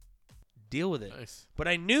dick. Deal with it. Nice. But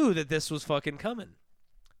I knew that this was fucking coming.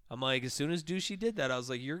 I'm like, as soon as Douchey did that, I was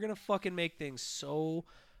like, you're gonna fucking make things so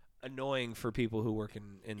annoying for people who work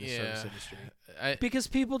in the service industry because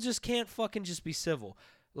people just can't fucking just be civil.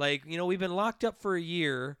 Like, we've been locked up for a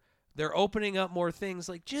year. They're opening up more things.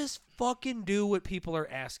 Like, just fucking do what people are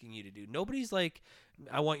asking you to do. Nobody's like,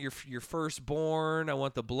 I want your firstborn. I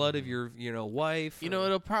want the blood of your wife.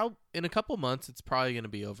 It'll probably in a couple months it's probably going to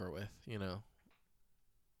be over with.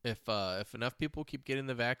 If enough people keep getting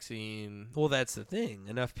the vaccine. Well, that's the thing.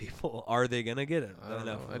 Enough people. Are they going to get it? I don't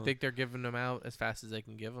know. I think they're giving them out as fast as they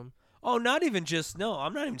can give them. Oh, not even just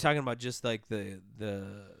I'm not even talking about just like the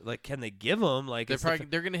like can they give them like They're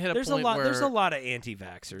going to hit a there's point where there's a lot of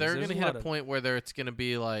anti-vaxxers. They're going to hit a point where it's going to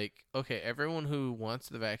be like, okay, everyone who wants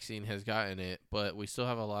the vaccine has gotten it, but we still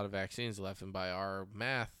have a lot of vaccines left, and by our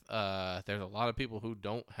math, there's a lot of people who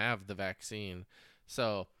don't have the vaccine.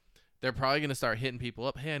 So they're probably going to start hitting people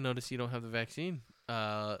up. Hey, I noticed you don't have the vaccine.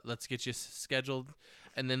 Let's get you scheduled,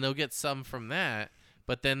 and then they'll get some from that.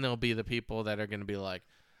 But then there'll be the people that are going to be like,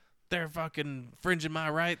 they're fucking infringing my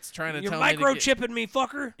rights, trying to You're tell me microchipping me,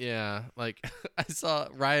 fucker. Yeah, like I saw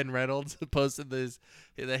Ryan Reynolds posted this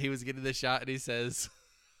that he was getting the shot, and he says,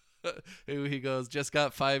 he goes, just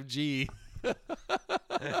got 5G.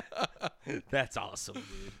 That's awesome,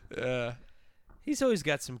 dude. Yeah. He's always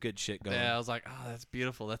got some good shit going. Yeah, I was like, oh, that's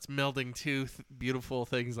beautiful. That's melding two beautiful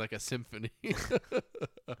things like a symphony.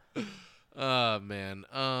 Oh man.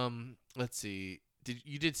 Let's see.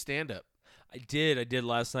 You did stand up? I did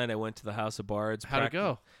last night. I went to the House of Bards. How'd it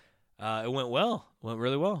go? It went well. Went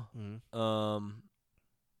really well. Mm-hmm.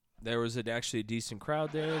 There was actually a decent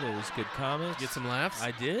crowd there. There was good comments. Get some laughs?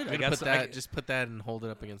 I did. I got just put that and hold it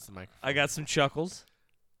up against the microphone. I got some chuckles.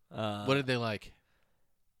 What did they like?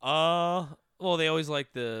 Well, they always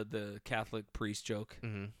like the Catholic priest joke.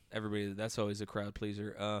 Mm-hmm. Everybody, that's always a crowd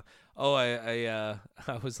pleaser. I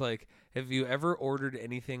was like, have you ever ordered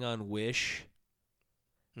anything on Wish?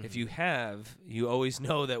 Mm-hmm. If you have, you always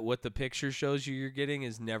know that what the picture shows you're getting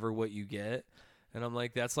is never what you get. And I'm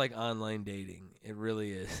like, that's like online dating. It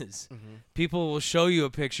really is. Mm-hmm. People will show you a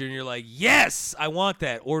picture and you're like, yes, I want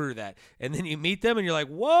that. Order that. And then you meet them and you're like,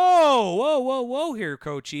 whoa here,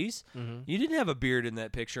 Coachies. Mm-hmm. You didn't have a beard in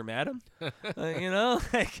that picture, madam.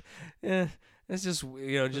 Like, it's just,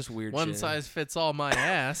 just weird One shit. size fits all my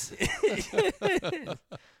ass.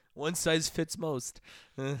 One size fits most.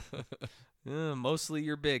 Mostly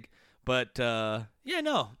you're big. But,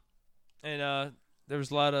 no. And, there's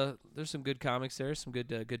some good comics there, some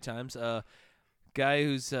good times. Guy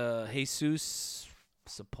who's Jesus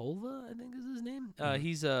Sepulveda, I think is his name.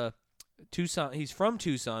 He's Tucson. He's from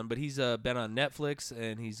Tucson, but he's been on Netflix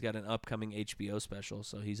and he's got an upcoming HBO special.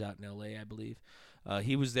 So he's out in LA, I believe.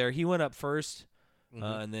 He was there. He went up first,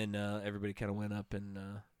 and then everybody kind of went up and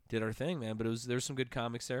did our thing, man. But there's some good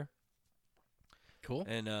comics there. Cool.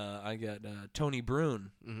 And I got Tony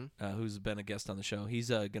Brune, who's been a guest on the show. He's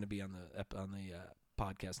going to be on the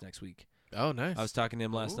podcast next week. Oh, nice. I was talking to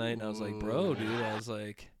him last night, and I was like, bro, dude. I was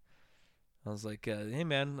like, hey,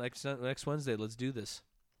 man, next Wednesday, let's do this.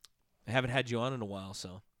 I haven't had you on in a while,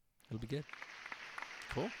 so it'll be good.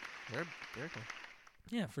 Cool. Very cool.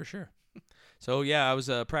 Yeah, for sure. So, yeah, I was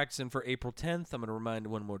practicing for April 10th. I'm going to remind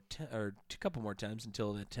a couple more times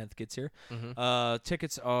until the 10th gets here. Mm-hmm.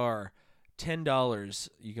 Tickets are $10.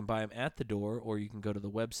 You can buy them at the door, or you can go to the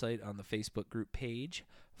website on the Facebook group page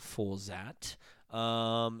for that.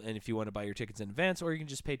 And if you want to buy your tickets in advance, or you can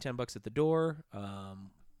just pay $10 at the door.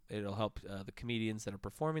 It'll help the comedians that are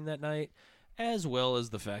performing that night, as well as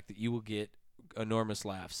the fact that you will get enormous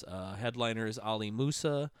laughs. Headliner is Ali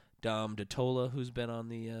Musa. Dom Datola, who's been on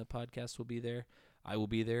the podcast, will be there. I will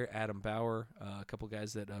be there. Adam Bauer, a couple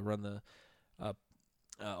guys that run the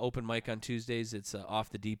open mic on Tuesdays. It's Off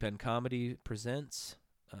the Deep End Comedy Presents.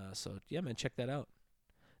 So, yeah, man, check that out.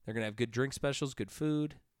 They're going to have good drink specials, good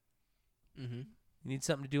food. Mm-hmm. You need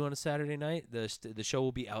something to do on a Saturday night? The show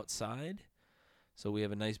will be outside. So we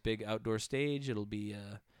have a nice big outdoor stage. It'll be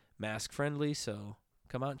mask friendly. So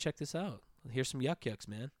come out and check this out. Here's some yuck yucks,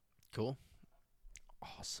 man. Cool.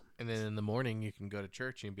 Awesome. And then in the morning, you can go to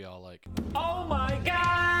church and be all like, oh my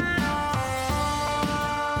God!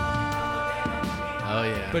 Oh,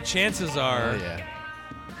 yeah. But chances are,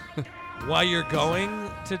 while you're going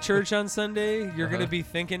to church on Sunday, you're going to be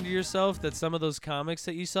thinking to yourself that some of those comics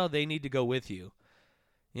that you saw, they need to go with you.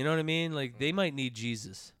 You know what I mean? Like, they might need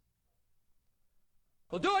Jesus.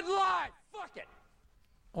 We'll do it live. Fuck it.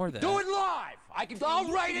 Or that. Do it live.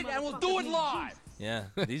 I'll write it and we'll do it live. Yeah,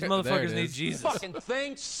 these motherfuckers need Jesus. This fucking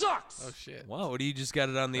thing sucks. Oh, shit. Wow, what do you just got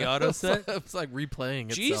it on the auto set? It's like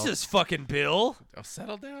replaying itself. Jesus fucking Bill. Oh,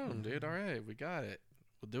 settle down, dude. All right, we got it.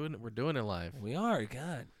 We're doing it live. We are,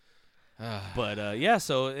 God. But,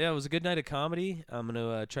 it was a good night of comedy. I'm going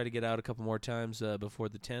to try to get out a couple more times before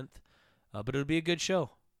the 10th. But it'll be a good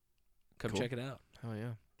show. Come check it out. Oh,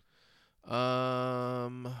 yeah.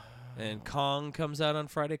 And Kong comes out on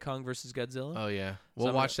Friday, Kong versus Godzilla. Oh, yeah.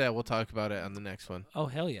 We'll watch that. We'll talk about it on the next one. Oh,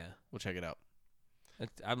 hell yeah. We'll check it out.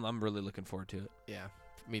 I'm really looking forward to it. Yeah,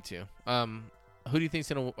 me too. Who do you think's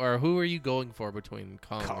gonna, or who are you going for between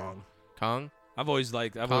Kong? Kong? I've always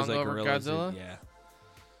liked over Gorillas. Godzilla? Yeah.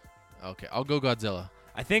 Okay, I'll go Godzilla.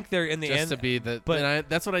 I think they're in the just end to be the. but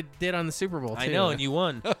that's what I did on the Super Bowl. Too. I know, and you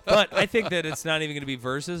won. But I think that it's not even going to be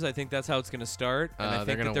versus. I think that's how it's going to start. And I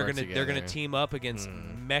think that they're going to team up against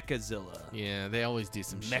Mechazilla. Yeah, they always do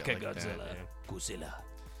some shit like that. Godzilla.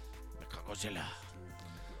 Godzilla.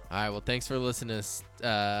 All right, well, thanks for listening to us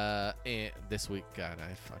this week. God,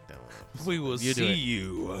 I fucked that one up. We will see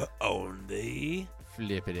you on the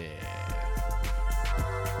Flippity.